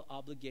all the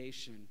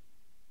obligation,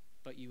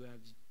 but you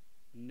have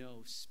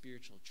no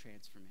spiritual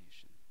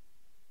transformation.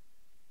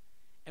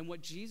 And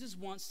what Jesus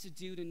wants to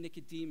do to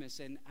Nicodemus,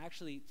 and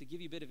actually to give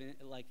you a bit of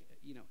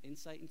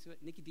insight into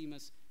it,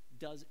 Nicodemus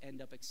does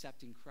end up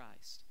accepting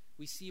Christ.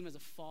 We see him as a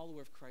follower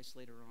of Christ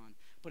later on.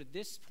 But at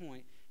this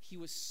point, he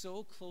was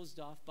so closed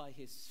off by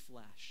his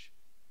flesh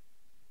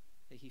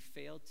that he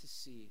failed to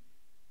see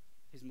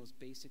his most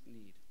basic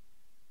need,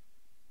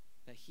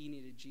 that he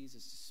needed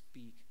Jesus to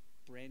speak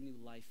brand new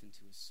life into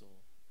his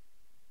soul.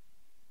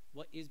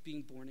 What is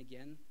being born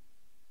again?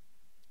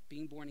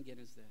 Being born again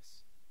is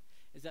this,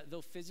 is that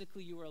though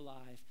physically you are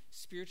alive,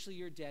 spiritually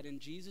you're dead, and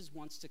Jesus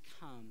wants to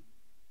come.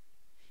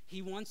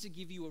 He wants to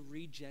give you a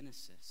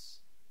regenesis.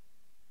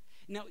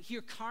 Now,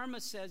 here karma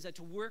says that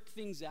to work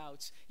things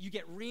out, you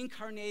get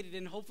reincarnated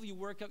and hopefully you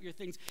work out your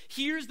things.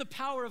 Here's the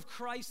power of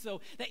Christ, though,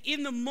 that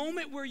in the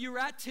moment where you're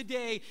at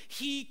today,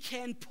 he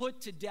can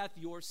put to death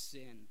your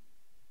sin.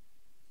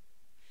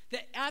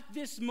 That at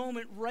this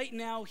moment right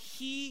now,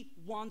 he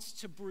wants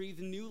to breathe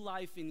new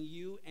life in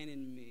you and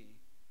in me.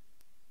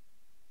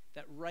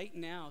 That right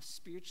now,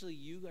 spiritually,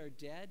 you are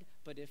dead,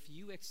 but if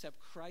you accept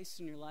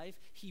Christ in your life,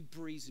 he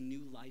breathes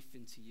new life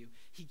into you.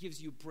 He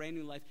gives you brand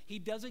new life. He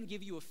doesn't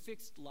give you a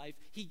fixed life.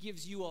 He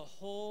gives you a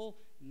whole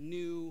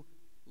new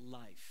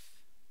life.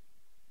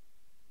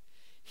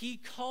 He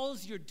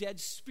calls your dead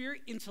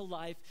spirit into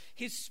life.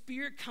 His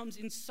spirit comes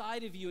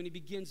inside of you, and he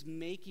begins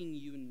making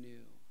you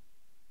new.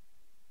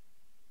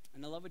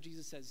 And I love what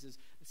Jesus says. He says,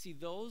 see,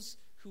 those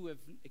who have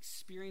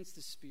experienced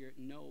the Spirit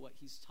know what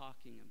he's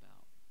talking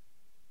about.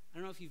 I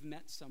don't know if you've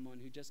met someone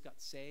who just got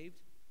saved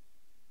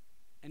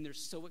and they're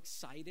so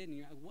excited and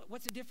you're like,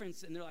 what's the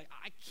difference? And they're like,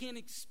 I can't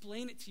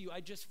explain it to you. I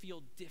just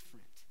feel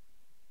different.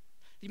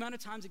 The amount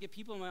of times I get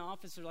people in my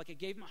office that are like, I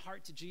gave my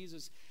heart to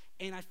Jesus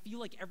and I feel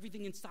like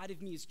everything inside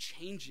of me is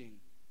changing.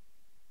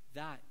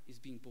 That is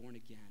being born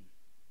again.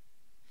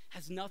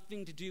 Has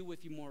nothing to do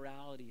with your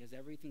morality. Has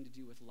everything to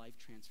do with life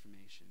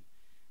transformation.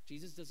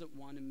 Jesus doesn't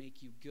want to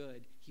make you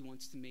good. He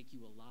wants to make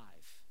you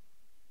alive.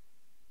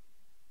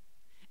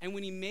 And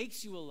when he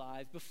makes you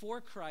alive,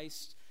 before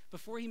Christ,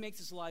 before he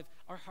makes us alive,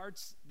 our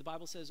hearts, the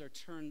Bible says, are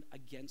turned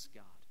against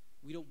God.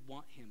 We don't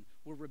want him.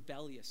 We're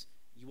rebellious.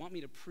 You want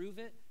me to prove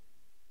it?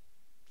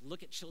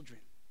 Look at children.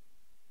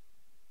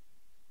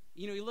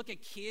 You look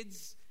at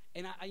kids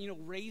and,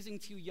 raising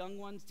two young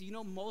ones. Do you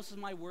know most of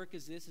my work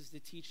is to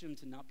teach them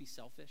to not be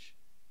selfish?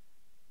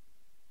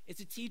 It's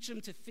to teach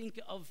him to think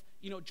of,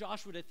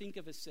 Joshua to think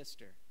of his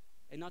sister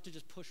and not to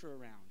just push her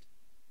around.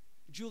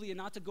 Julia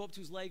not to go up to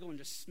his Lego and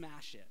just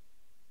smash it,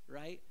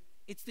 right?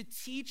 It's to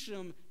teach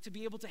him to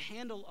be able to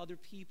handle other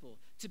people,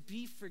 to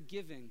be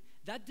forgiving.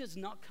 That does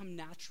not come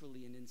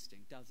naturally in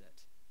instinct, does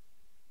it?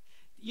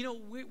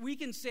 We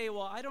can say,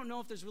 well, I don't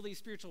know if there's really a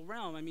spiritual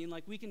realm.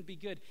 We can be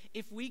good.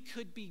 If we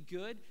could be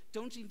good,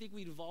 don't you think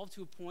we'd evolve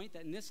to a point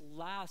that in this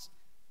last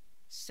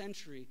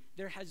century,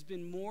 there has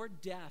been more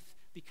death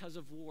because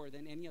of war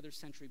than any other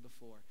century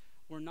before?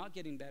 We're not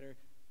getting better.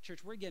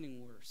 Church, we're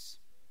getting worse.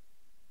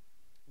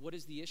 What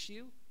is the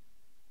issue?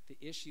 The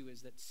issue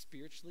is that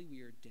spiritually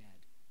we are dead.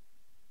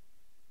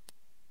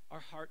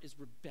 Our heart is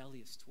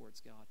rebellious towards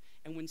God.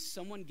 And when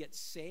someone gets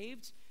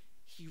saved,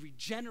 he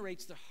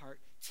regenerates their heart,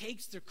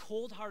 takes their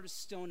cold heart of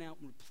stone out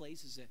and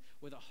replaces it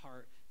with a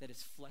heart that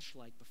is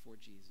flesh-like before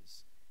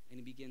Jesus. And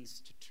he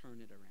begins to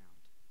turn it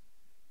around.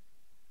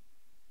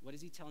 What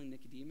is he telling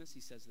Nicodemus?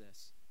 He says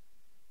this,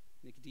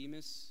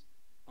 Nicodemus,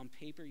 on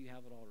paper you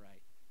have it all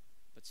right.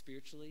 but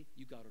spiritually,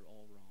 you got it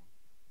all wrong.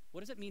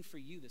 What does that mean for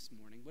you this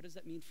morning? What does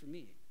that mean for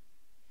me?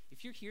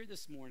 If you're here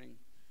this morning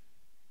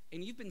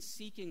and you've been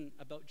seeking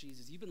about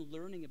Jesus, you've been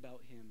learning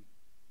about him,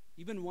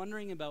 you've been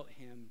wondering about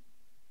him,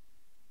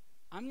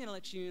 I'm going to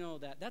let you know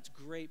that that's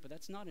great, but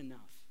that's not enough.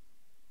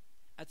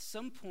 At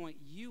some point,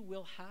 you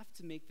will have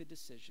to make the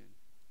decision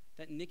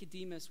that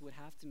Nicodemus would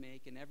have to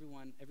make and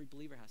every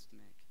believer has to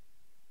make.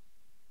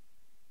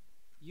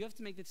 You have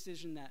to make the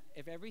decision that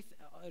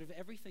out of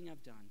everything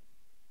I've done,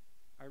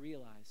 I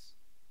realize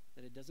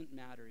that it doesn't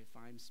matter if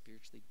I'm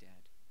spiritually dead.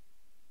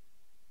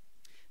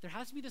 There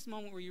has to be this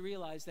moment where you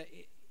realize that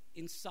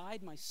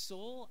inside my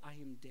soul, I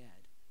am dead.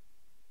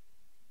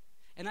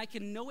 And I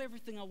can know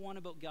everything I want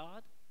about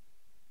God,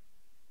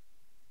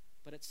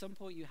 but at some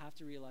point you have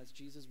to realize,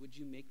 Jesus, would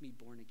you make me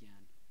born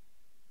again?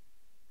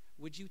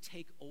 Would you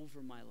take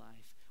over my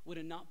life? Would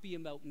it not be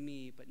about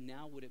me, but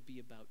now would it be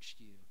about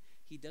you?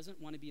 He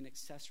doesn't want to be an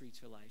accessory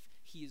to life.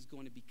 He is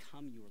going to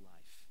become your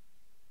life.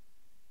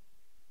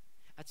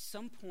 At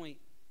some point,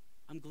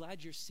 I'm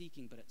glad you're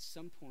seeking, but at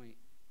some point,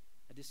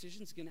 a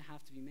decision's going to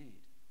have to be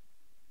made.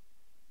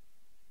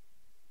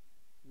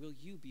 Will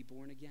you be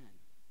born again?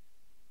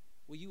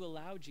 Will you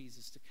allow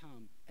Jesus to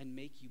come and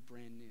make you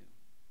brand new?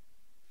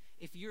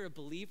 If you're a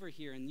believer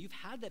here and you've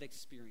had that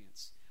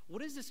experience,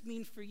 what does this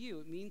mean for you?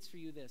 It means for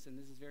you this, and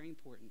this is very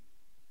important.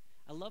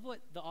 I love what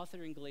the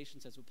author in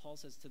Galatians says, what Paul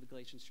says to the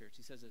Galatians church.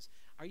 He says this,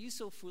 are you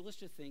so foolish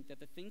to think that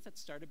the things that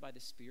started by the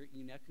Spirit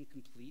you now can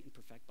complete and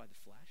perfect by the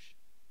flesh?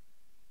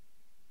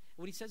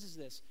 What he says is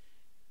this,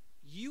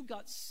 you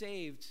got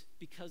saved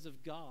because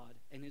of God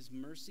and his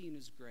mercy and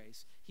his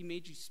grace. He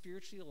made you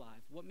spiritually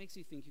alive. What makes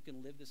you think you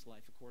can live this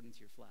life according to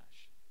your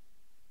flesh?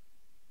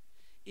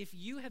 If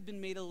you have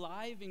been made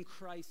alive in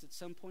Christ at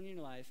some point in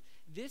your life,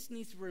 this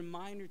needs to be a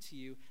reminder to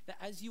you that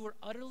as you are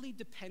utterly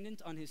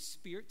dependent on his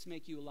Spirit to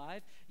make you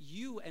alive,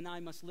 you and I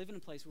must live in a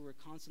place where we're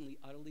constantly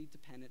utterly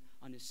dependent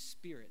on his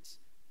Spirit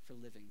for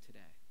living today.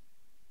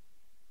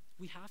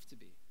 We have to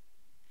be.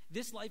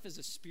 This life is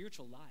a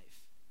spiritual life.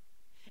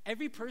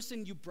 Every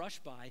person you brush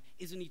by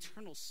is an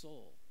eternal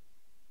soul.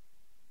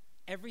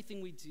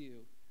 Everything we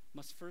do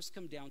must first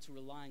come down to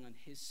relying on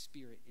his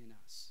Spirit in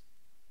us.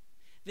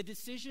 The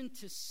decision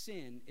to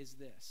sin is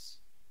this.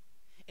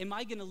 Am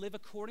I going to live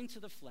according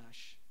to the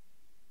flesh,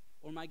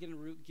 or am I going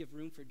to give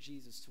room for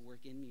Jesus to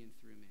work in me and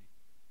through me?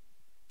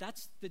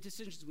 That's the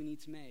decisions we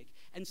need to make.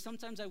 And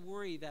sometimes I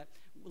worry that,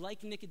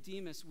 like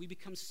Nicodemus, we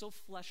become so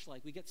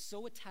flesh-like, we get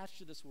so attached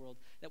to this world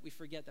that we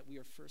forget that we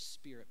are first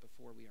spirit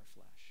before we are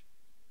flesh.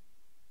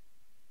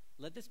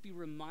 Let this be a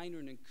reminder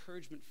and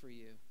encouragement for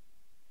you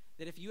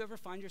that if you ever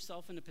find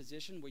yourself in a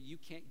position where you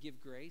can't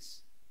give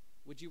grace,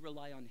 would you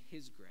rely on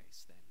his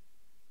grace then?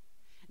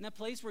 In that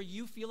place where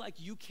you feel like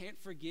you can't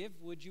forgive,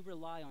 would you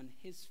rely on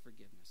his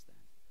forgiveness then?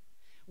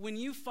 When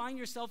you find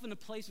yourself in a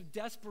place of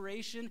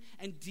desperation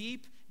and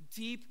deep,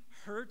 deep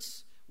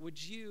hurts,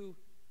 would you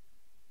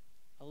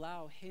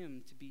allow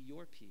him to be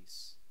your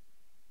peace,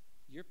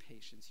 your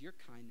patience, your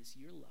kindness,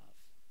 your love?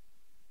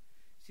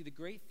 See, the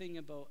great thing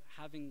about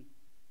having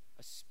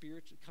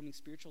becoming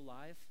spiritual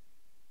life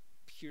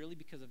purely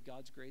because of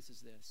God's grace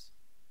is this,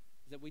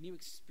 is that when you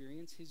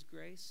experience his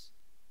grace,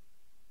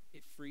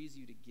 it frees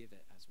you to give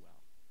it as well.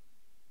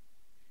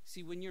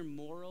 See, when you're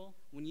moral,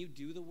 when you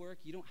do the work,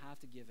 you don't have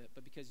to give it,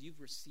 but because you've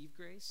received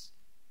grace,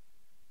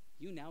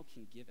 you now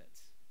can give it.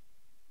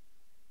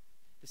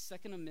 The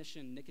second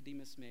omission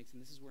Nicodemus makes,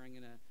 and this is where I'm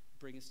going to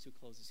bring us to a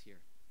close, is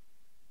here.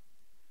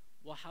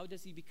 Well, how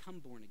does he become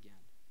born again?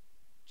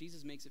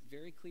 Jesus makes it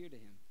very clear to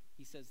him.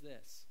 He says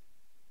this.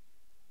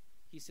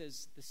 He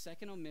says the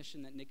second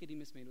omission that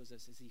Nicodemus made was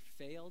this, is he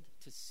failed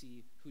to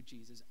see who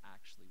Jesus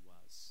actually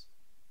was.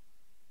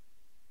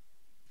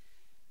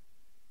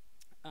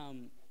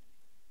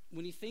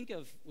 When you think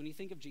of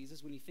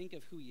Jesus, when you think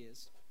of who he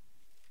is,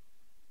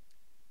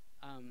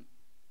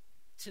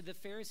 to the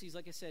Pharisees,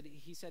 like I said,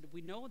 he said,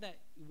 we know that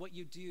what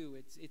you do,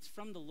 it's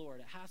from the Lord.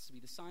 It has to be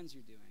the signs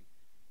you're doing.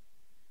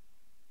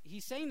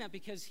 He's saying that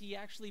because he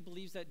actually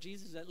believes that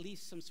Jesus is at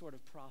least some sort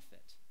of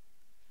prophet.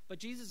 But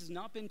Jesus has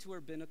not been to a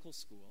rabbinical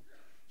school.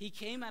 He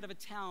came out of a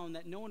town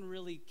that no one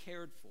really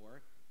cared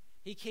for.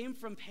 He came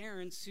from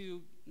parents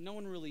who no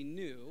one really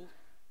knew.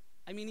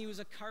 I mean, he was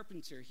a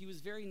carpenter. He was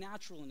very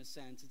natural in a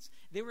sense.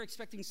 They were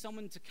expecting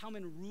someone to come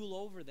and rule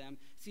over them.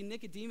 See,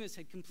 Nicodemus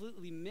had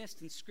completely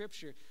missed in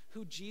Scripture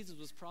who Jesus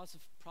was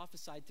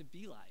prophesied to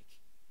be like.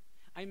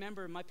 I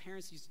remember my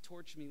parents used to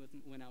torture me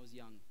when I was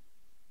young.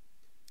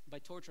 By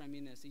torture, I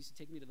mean this. They used to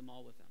take me to the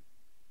mall with them.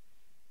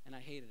 And I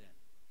hated it.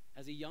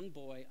 As a young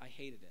boy, I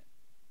hated it.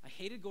 I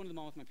hated going to the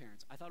mall with my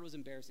parents. I thought it was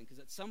embarrassing because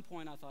at some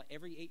point I thought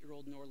every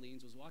 8-year-old in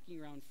Orleans was walking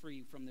around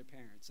free from their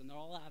parents, and they're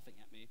all laughing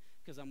at me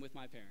because I'm with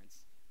my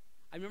parents.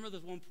 I remember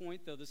this one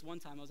point, though, this one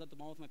time I was at the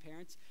mall with my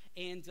parents,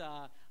 and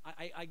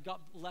I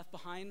got left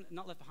behind,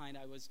 not left behind,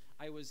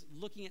 I was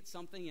looking at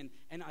something,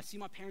 and I see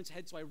my parents'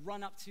 head, so I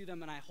run up to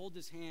them, and I hold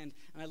his hand,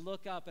 and I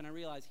look up, and I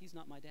realize he's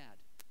not my dad.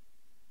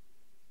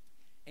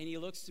 And he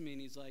looks to me,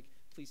 and he's like,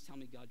 please tell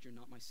me, God, you're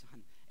not my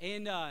son.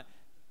 And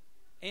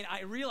And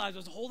I realized I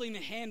was holding the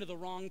hand of the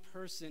wrong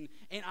person,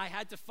 and I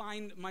had to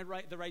find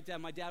the right dad.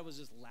 My dad was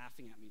just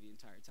laughing at me the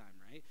entire time,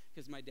 right?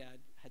 Because my dad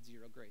had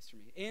zero grace for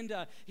me. And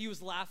he was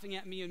laughing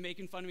at me and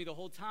making fun of me the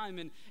whole time.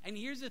 And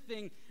here's the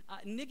thing.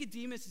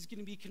 Nicodemus is going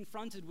to be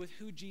confronted with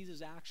who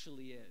Jesus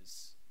actually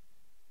is,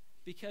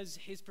 because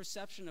his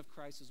perception of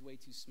Christ was way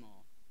too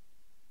small.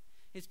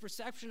 His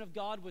perception of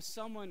God was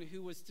someone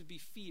who was to be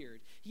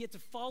feared. He had to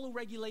follow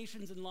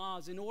regulations and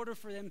laws in order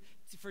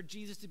for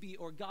Jesus to be,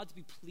 or God to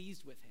be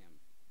pleased with him.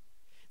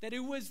 That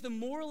it was the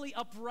morally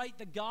upright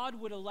that God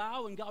would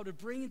allow and God would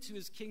bring into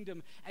his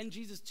kingdom. And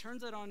Jesus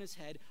turns that on his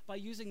head by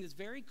using this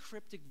very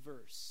cryptic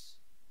verse.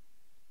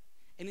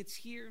 And it's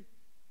here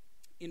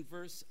in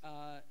verse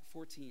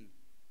 14.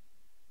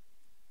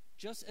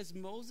 Just as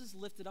Moses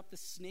lifted up the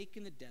snake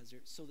in the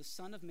desert, so the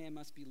Son of Man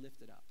must be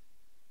lifted up,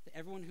 that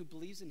everyone who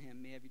believes in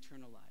him may have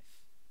eternal life.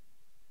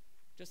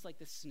 Just like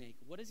the snake.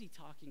 What is he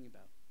talking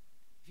about?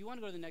 If you want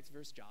to go to the next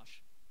verse,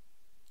 Josh,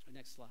 or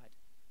next slide.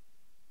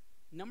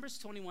 Numbers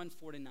 21,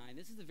 4-9.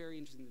 This is a very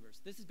interesting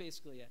verse. This is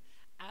basically it.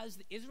 As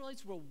the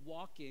Israelites were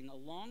walking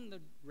along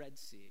the Red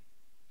Sea,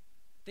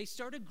 they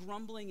started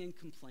grumbling and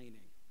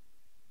complaining.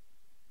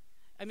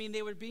 I mean,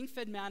 they were being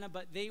fed manna,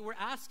 but they were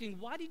asking,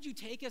 why did you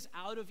take us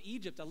out of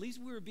Egypt? At least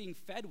we were being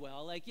fed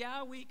well. Like,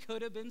 yeah, we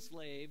could have been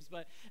slaves,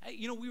 but,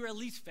 we were at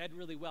least fed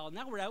really well.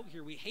 Now we're out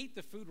here. We hate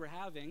the food we're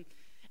having.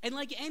 And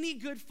like any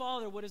good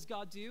father, what does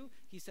God do?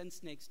 He sends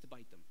snakes to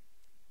bite them.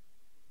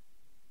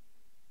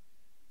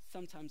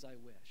 Sometimes I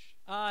wish.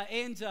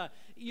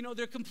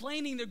 They're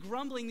complaining, they're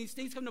grumbling, these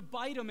things come to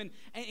bite them. And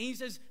he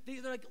says,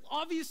 they're like,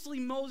 obviously,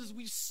 Moses,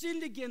 we've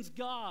sinned against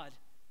God.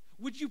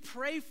 Would you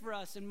pray for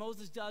us? And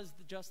Moses does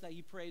just that.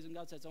 He prays, and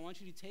God says, I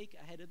want you to take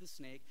a head of the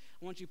snake.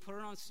 I want you to put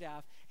it on a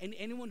staff. And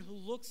anyone who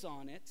looks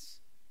on it,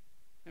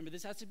 remember,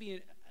 this has to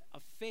be a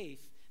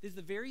faith. This is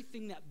the very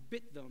thing that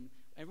bit them.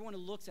 Everyone who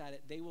looks at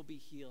it, they will be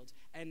healed.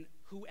 And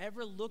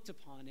whoever looked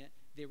upon it,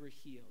 they were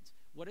healed.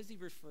 What is he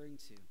referring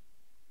to?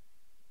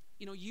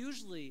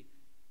 Usually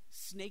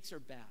snakes are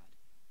bad.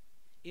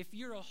 If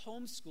you're a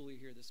homeschooler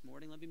here this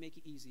morning, let me make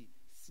it easy.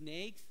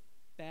 Snakes,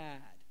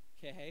 bad,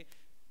 okay?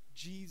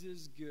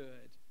 Jesus,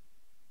 good.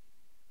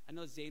 I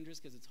know it's dangerous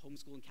because it's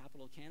homeschooling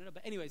capital of Canada,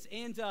 but anyways,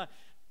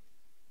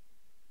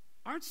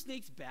 aren't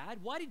snakes bad?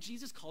 Why did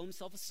Jesus call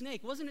himself a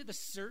snake? Wasn't it the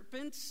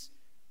serpents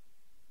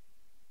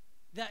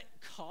that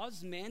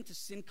caused man to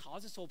sin,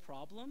 caused this whole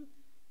problem?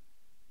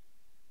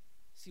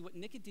 See, what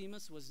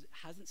Nicodemus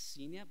hasn't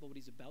seen yet, but what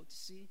he's about to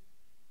see,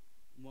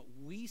 and what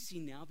we see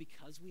now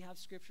because we have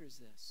Scripture is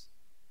this.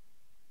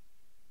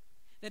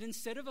 That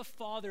instead of a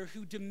father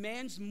who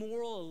demands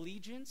moral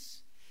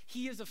allegiance,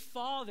 he is a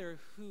father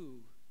who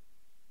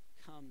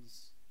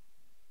comes,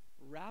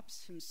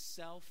 wraps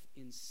himself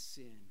in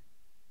sin,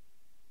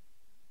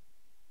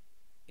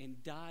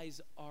 and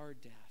dies our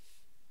death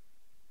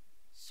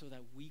so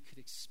that we could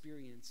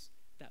experience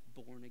that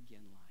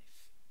born-again life.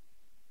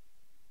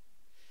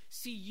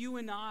 See, you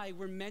and I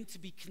were meant to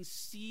be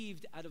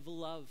conceived out of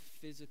love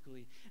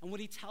physically. And what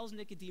he tells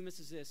Nicodemus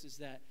is this, is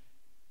that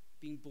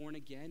being born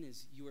again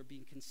is you are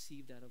being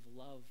conceived out of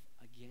love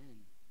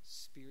again,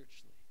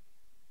 spiritually.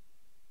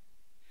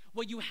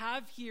 What you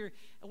have here,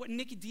 what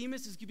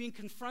Nicodemus is being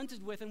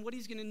confronted with, and what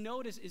he's going to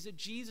notice is that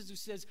Jesus who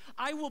says,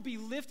 I will be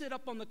lifted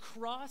up on the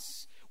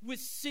cross with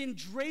sin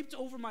draped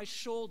over my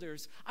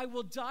shoulders. I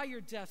will die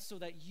your death so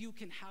that you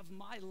can have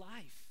my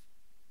life.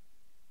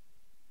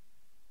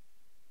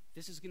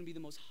 This is going to be the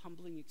most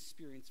humbling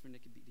experience for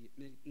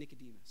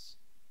Nicodemus.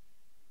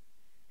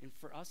 And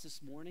for us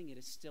this morning, it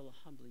is still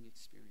a humbling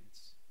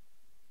experience.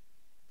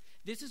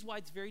 This is why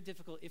it's very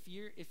difficult. If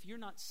you're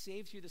not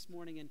saved here this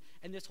morning,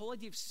 and this whole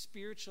idea of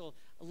spiritual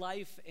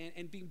life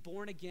and being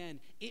born again,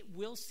 it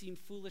will seem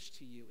foolish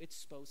to you. It's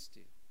supposed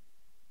to.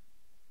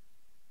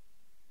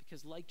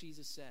 Because like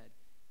Jesus said,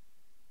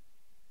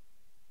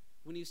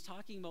 when he was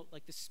talking about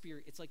like the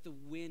Spirit, it's like the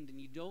wind and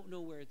you don't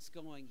know where it's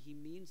going. He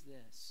means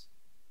this.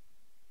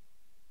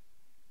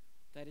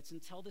 That it's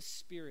until the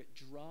Spirit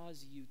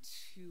draws you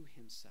to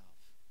himself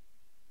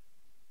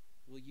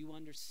will you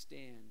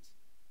understand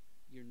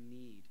your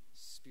need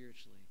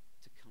spiritually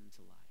to come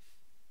to life.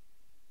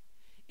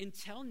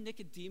 Until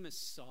Nicodemus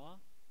saw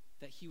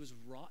that he was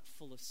wrought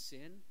full of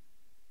sin,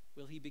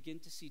 will he begin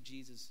to see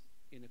Jesus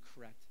in a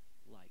correct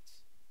light.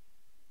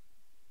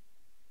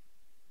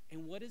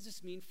 And what does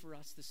this mean for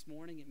us this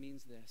morning? It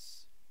means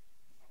this.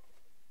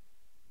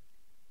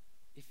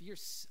 If you're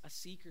a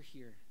seeker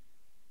here,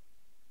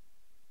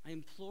 I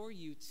implore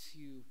you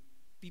to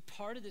be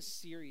part of this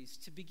series,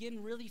 to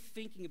begin really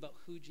thinking about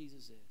who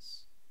Jesus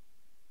is.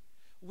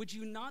 Would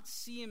you not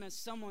see him as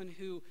someone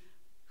who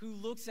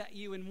looks at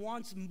you and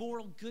wants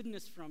moral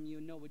goodness from you?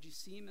 No, would you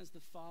see him as the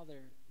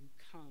Father who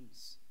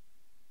comes,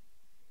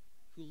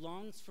 who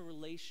longs for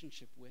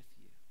relationship with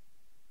you,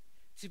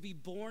 to be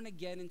born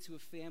again into a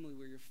family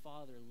where your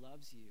Father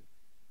loves you,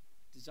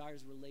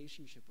 desires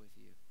relationship with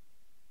you,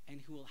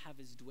 and who will have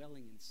his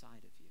dwelling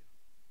inside of you?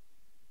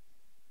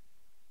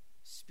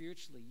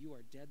 Spiritually, you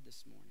are dead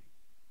this morning.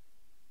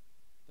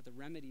 But the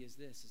remedy is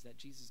this, is that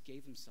Jesus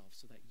gave himself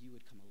so that you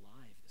would come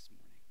alive this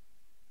morning.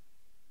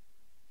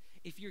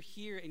 If you're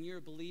here and you're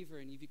a believer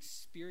and you've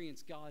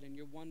experienced God and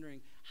you're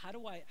wondering, how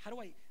do I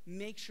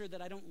make sure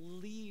that I don't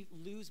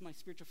lose my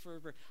spiritual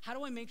fervor? How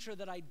do I make sure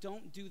that I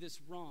don't do this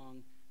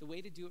wrong? The way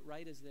to do it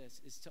right is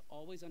this, is to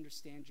always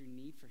understand your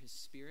need for his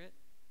Spirit.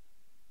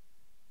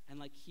 And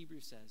like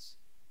Hebrews says,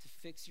 to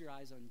fix your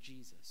eyes on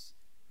Jesus,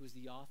 who is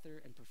the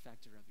author and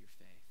perfecter of your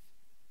faith.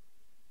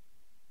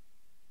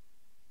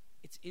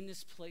 It's in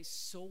this place,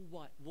 so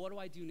what? What do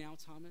I do now,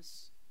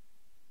 Thomas?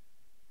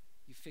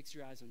 You fix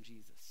your eyes on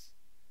Jesus.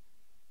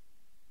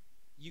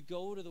 You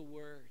go to the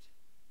Word.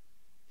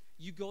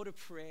 You go to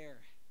prayer.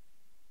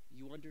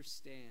 You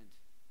understand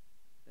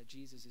that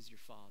Jesus is your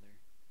Father.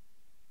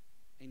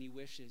 And he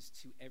wishes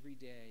to every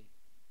day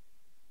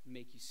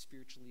make you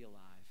spiritually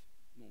alive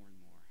more and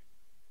more.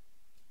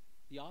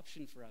 The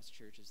option for us,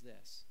 church, is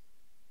this.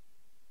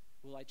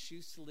 Will I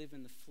choose to live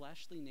in the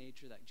fleshly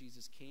nature that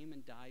Jesus came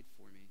and died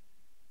for me?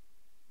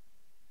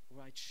 Or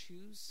will I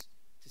choose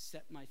to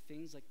set my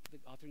things, like the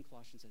author in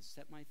Colossians says,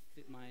 set my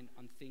mind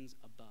on things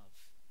above,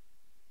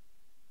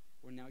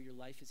 where now your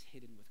life is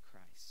hidden with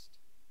Christ?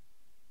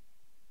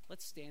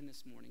 Let's stand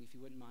this morning, if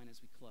you wouldn't mind,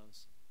 as we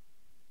close.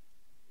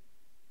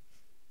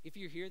 If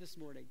you're here this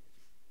morning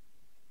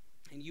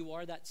and you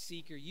are that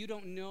seeker, you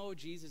don't know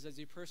Jesus as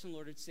your personal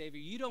Lord and Savior,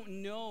 you don't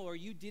know, or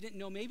you didn't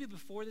know, maybe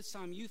before this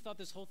time you thought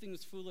this whole thing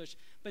was foolish,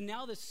 but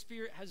now the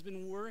Spirit has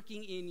been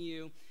working in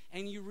you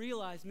and you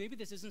realize maybe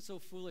this isn't so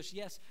foolish.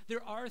 Yes,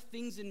 there are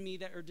things in me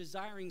that are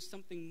desiring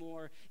something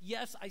more.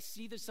 Yes, I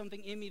see there's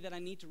something in me that I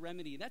need to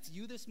remedy. That's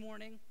you this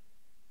morning.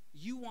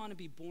 You want to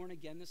be born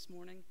again this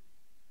morning?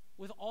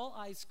 With all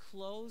eyes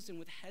closed and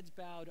with heads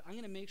bowed, I'm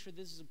going to make sure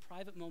this is a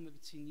private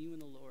moment between you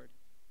and the Lord.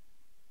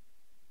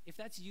 If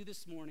that's you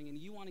this morning and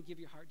you want to give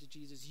your heart to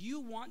Jesus,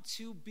 you want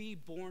to be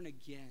born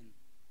again.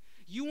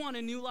 You want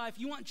a new life.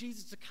 You want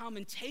Jesus to come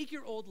and take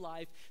your old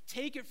life,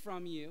 take it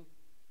from you,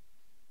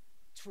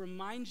 to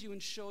remind you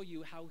and show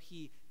you how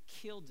he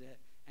killed it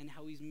and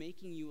how he's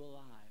making you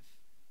alive.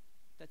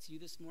 If that's you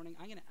this morning,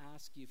 I'm going to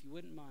ask you, if you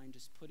wouldn't mind,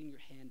 just putting your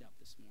hand up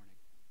this morning.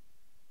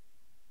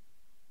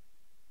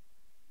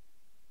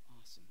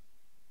 Awesome.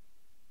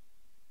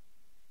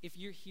 If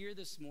you're here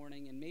this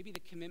morning, and maybe the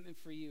commitment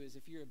for you is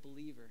if you're a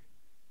believer,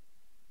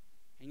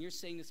 and you're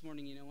saying this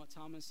morning, you know what,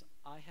 Thomas,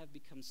 I have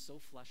become so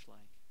flesh-like.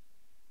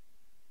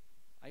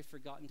 I've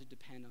forgotten to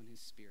depend on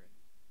his Spirit.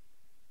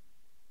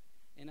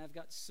 And I've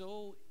got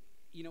so,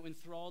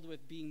 enthralled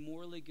with being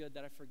morally good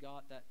that I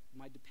forgot that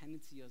my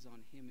dependency is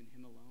on him and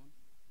him alone.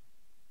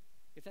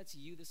 If that's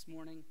you this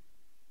morning,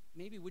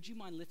 maybe would you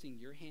mind lifting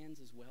your hands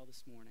as well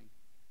this morning?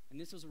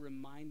 And this was a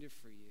reminder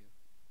for you.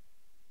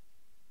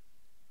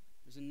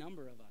 There's a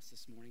number of us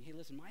this morning. Hey,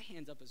 listen, my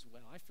hand's up as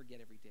well. I forget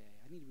every day.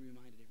 I need to be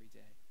reminded every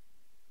day.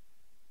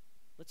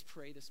 Let's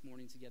pray this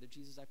morning together.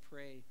 Jesus, I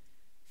pray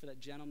for that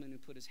gentleman who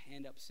put his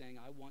hand up saying,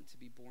 I want to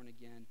be born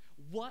again.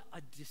 What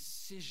a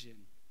decision.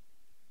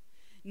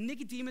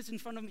 Nicodemus in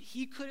front of him,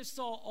 he could have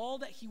saw all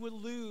that he would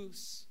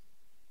lose.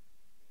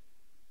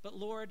 But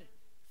Lord,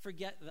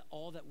 forget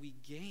all that we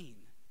gain.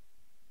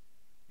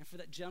 And for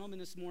that gentleman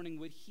this morning,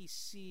 would he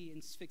see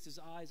and fix his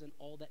eyes on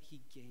all that he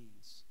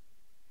gains?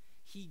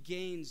 He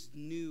gains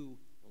new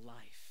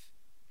life.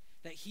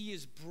 That he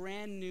is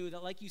brand new,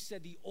 that like you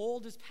said, the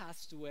old has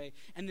passed away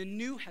and the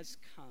new has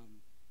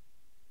come.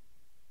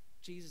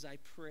 Jesus, I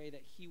pray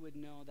that he would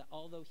know that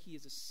although he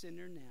is a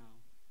sinner now,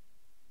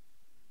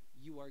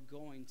 you are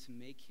going to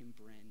make him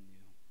brand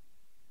new.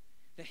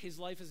 That his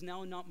life is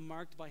now not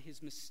marked by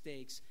his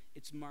mistakes,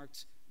 it's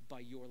marked by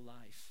your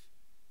life.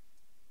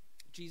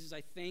 Jesus,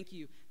 I thank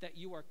you that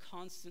you are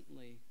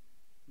constantly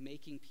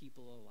making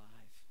people alive.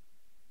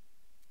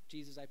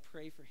 Jesus, I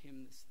pray for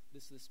him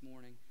this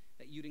morning,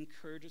 that you'd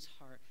encourage his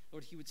heart.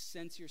 Lord, he would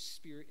sense your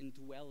Spirit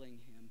indwelling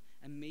him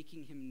and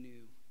making him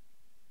new.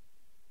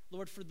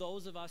 Lord, for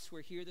those of us who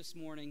are here this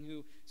morning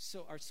who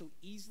are so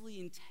easily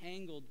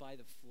entangled by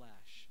the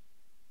flesh,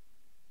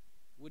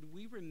 would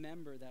we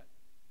remember that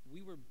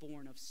we were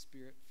born of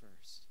Spirit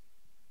first,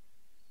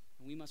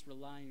 and we must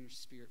rely on your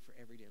Spirit for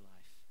everyday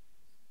life.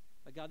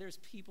 But God, there's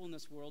people in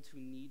this world who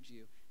need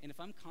you, and if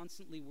I'm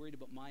constantly worried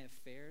about my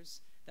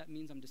affairs, that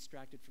means I'm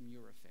distracted from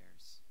your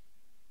affairs.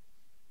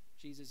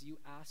 Jesus, you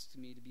asked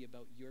me to be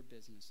about your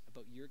business,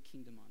 about your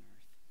kingdom on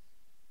earth.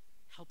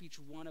 Help each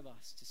one of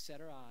us to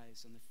set our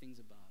eyes on the things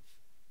above.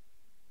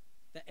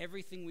 That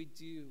everything we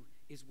do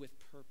is with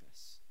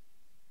purpose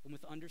and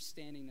with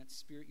understanding that,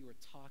 Spirit, you are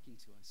talking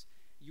to us.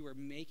 You are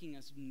making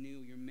us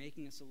new. You're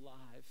making us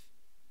alive.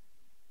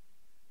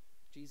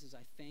 Jesus,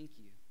 I thank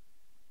you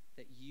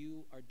that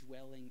you are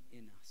dwelling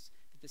in us.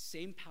 That the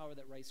same power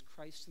that raised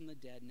Christ from the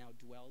dead now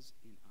dwells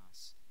in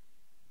us.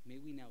 May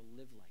we now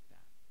live like that.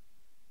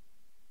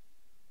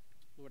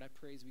 Lord, I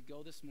pray as we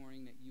go this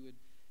morning that you would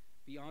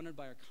be honored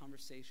by our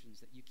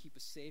conversations, that you keep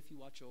us safe, you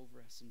watch over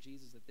us. And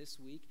Jesus, that this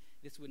week,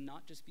 this would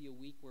not just be a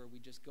week where we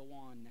just go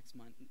on next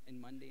month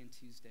and Monday and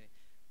Tuesday,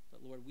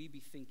 but Lord, we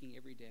be thinking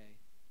every day,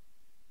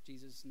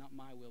 Jesus, not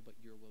my will, but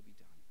your will be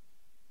done.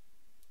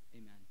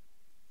 Amen.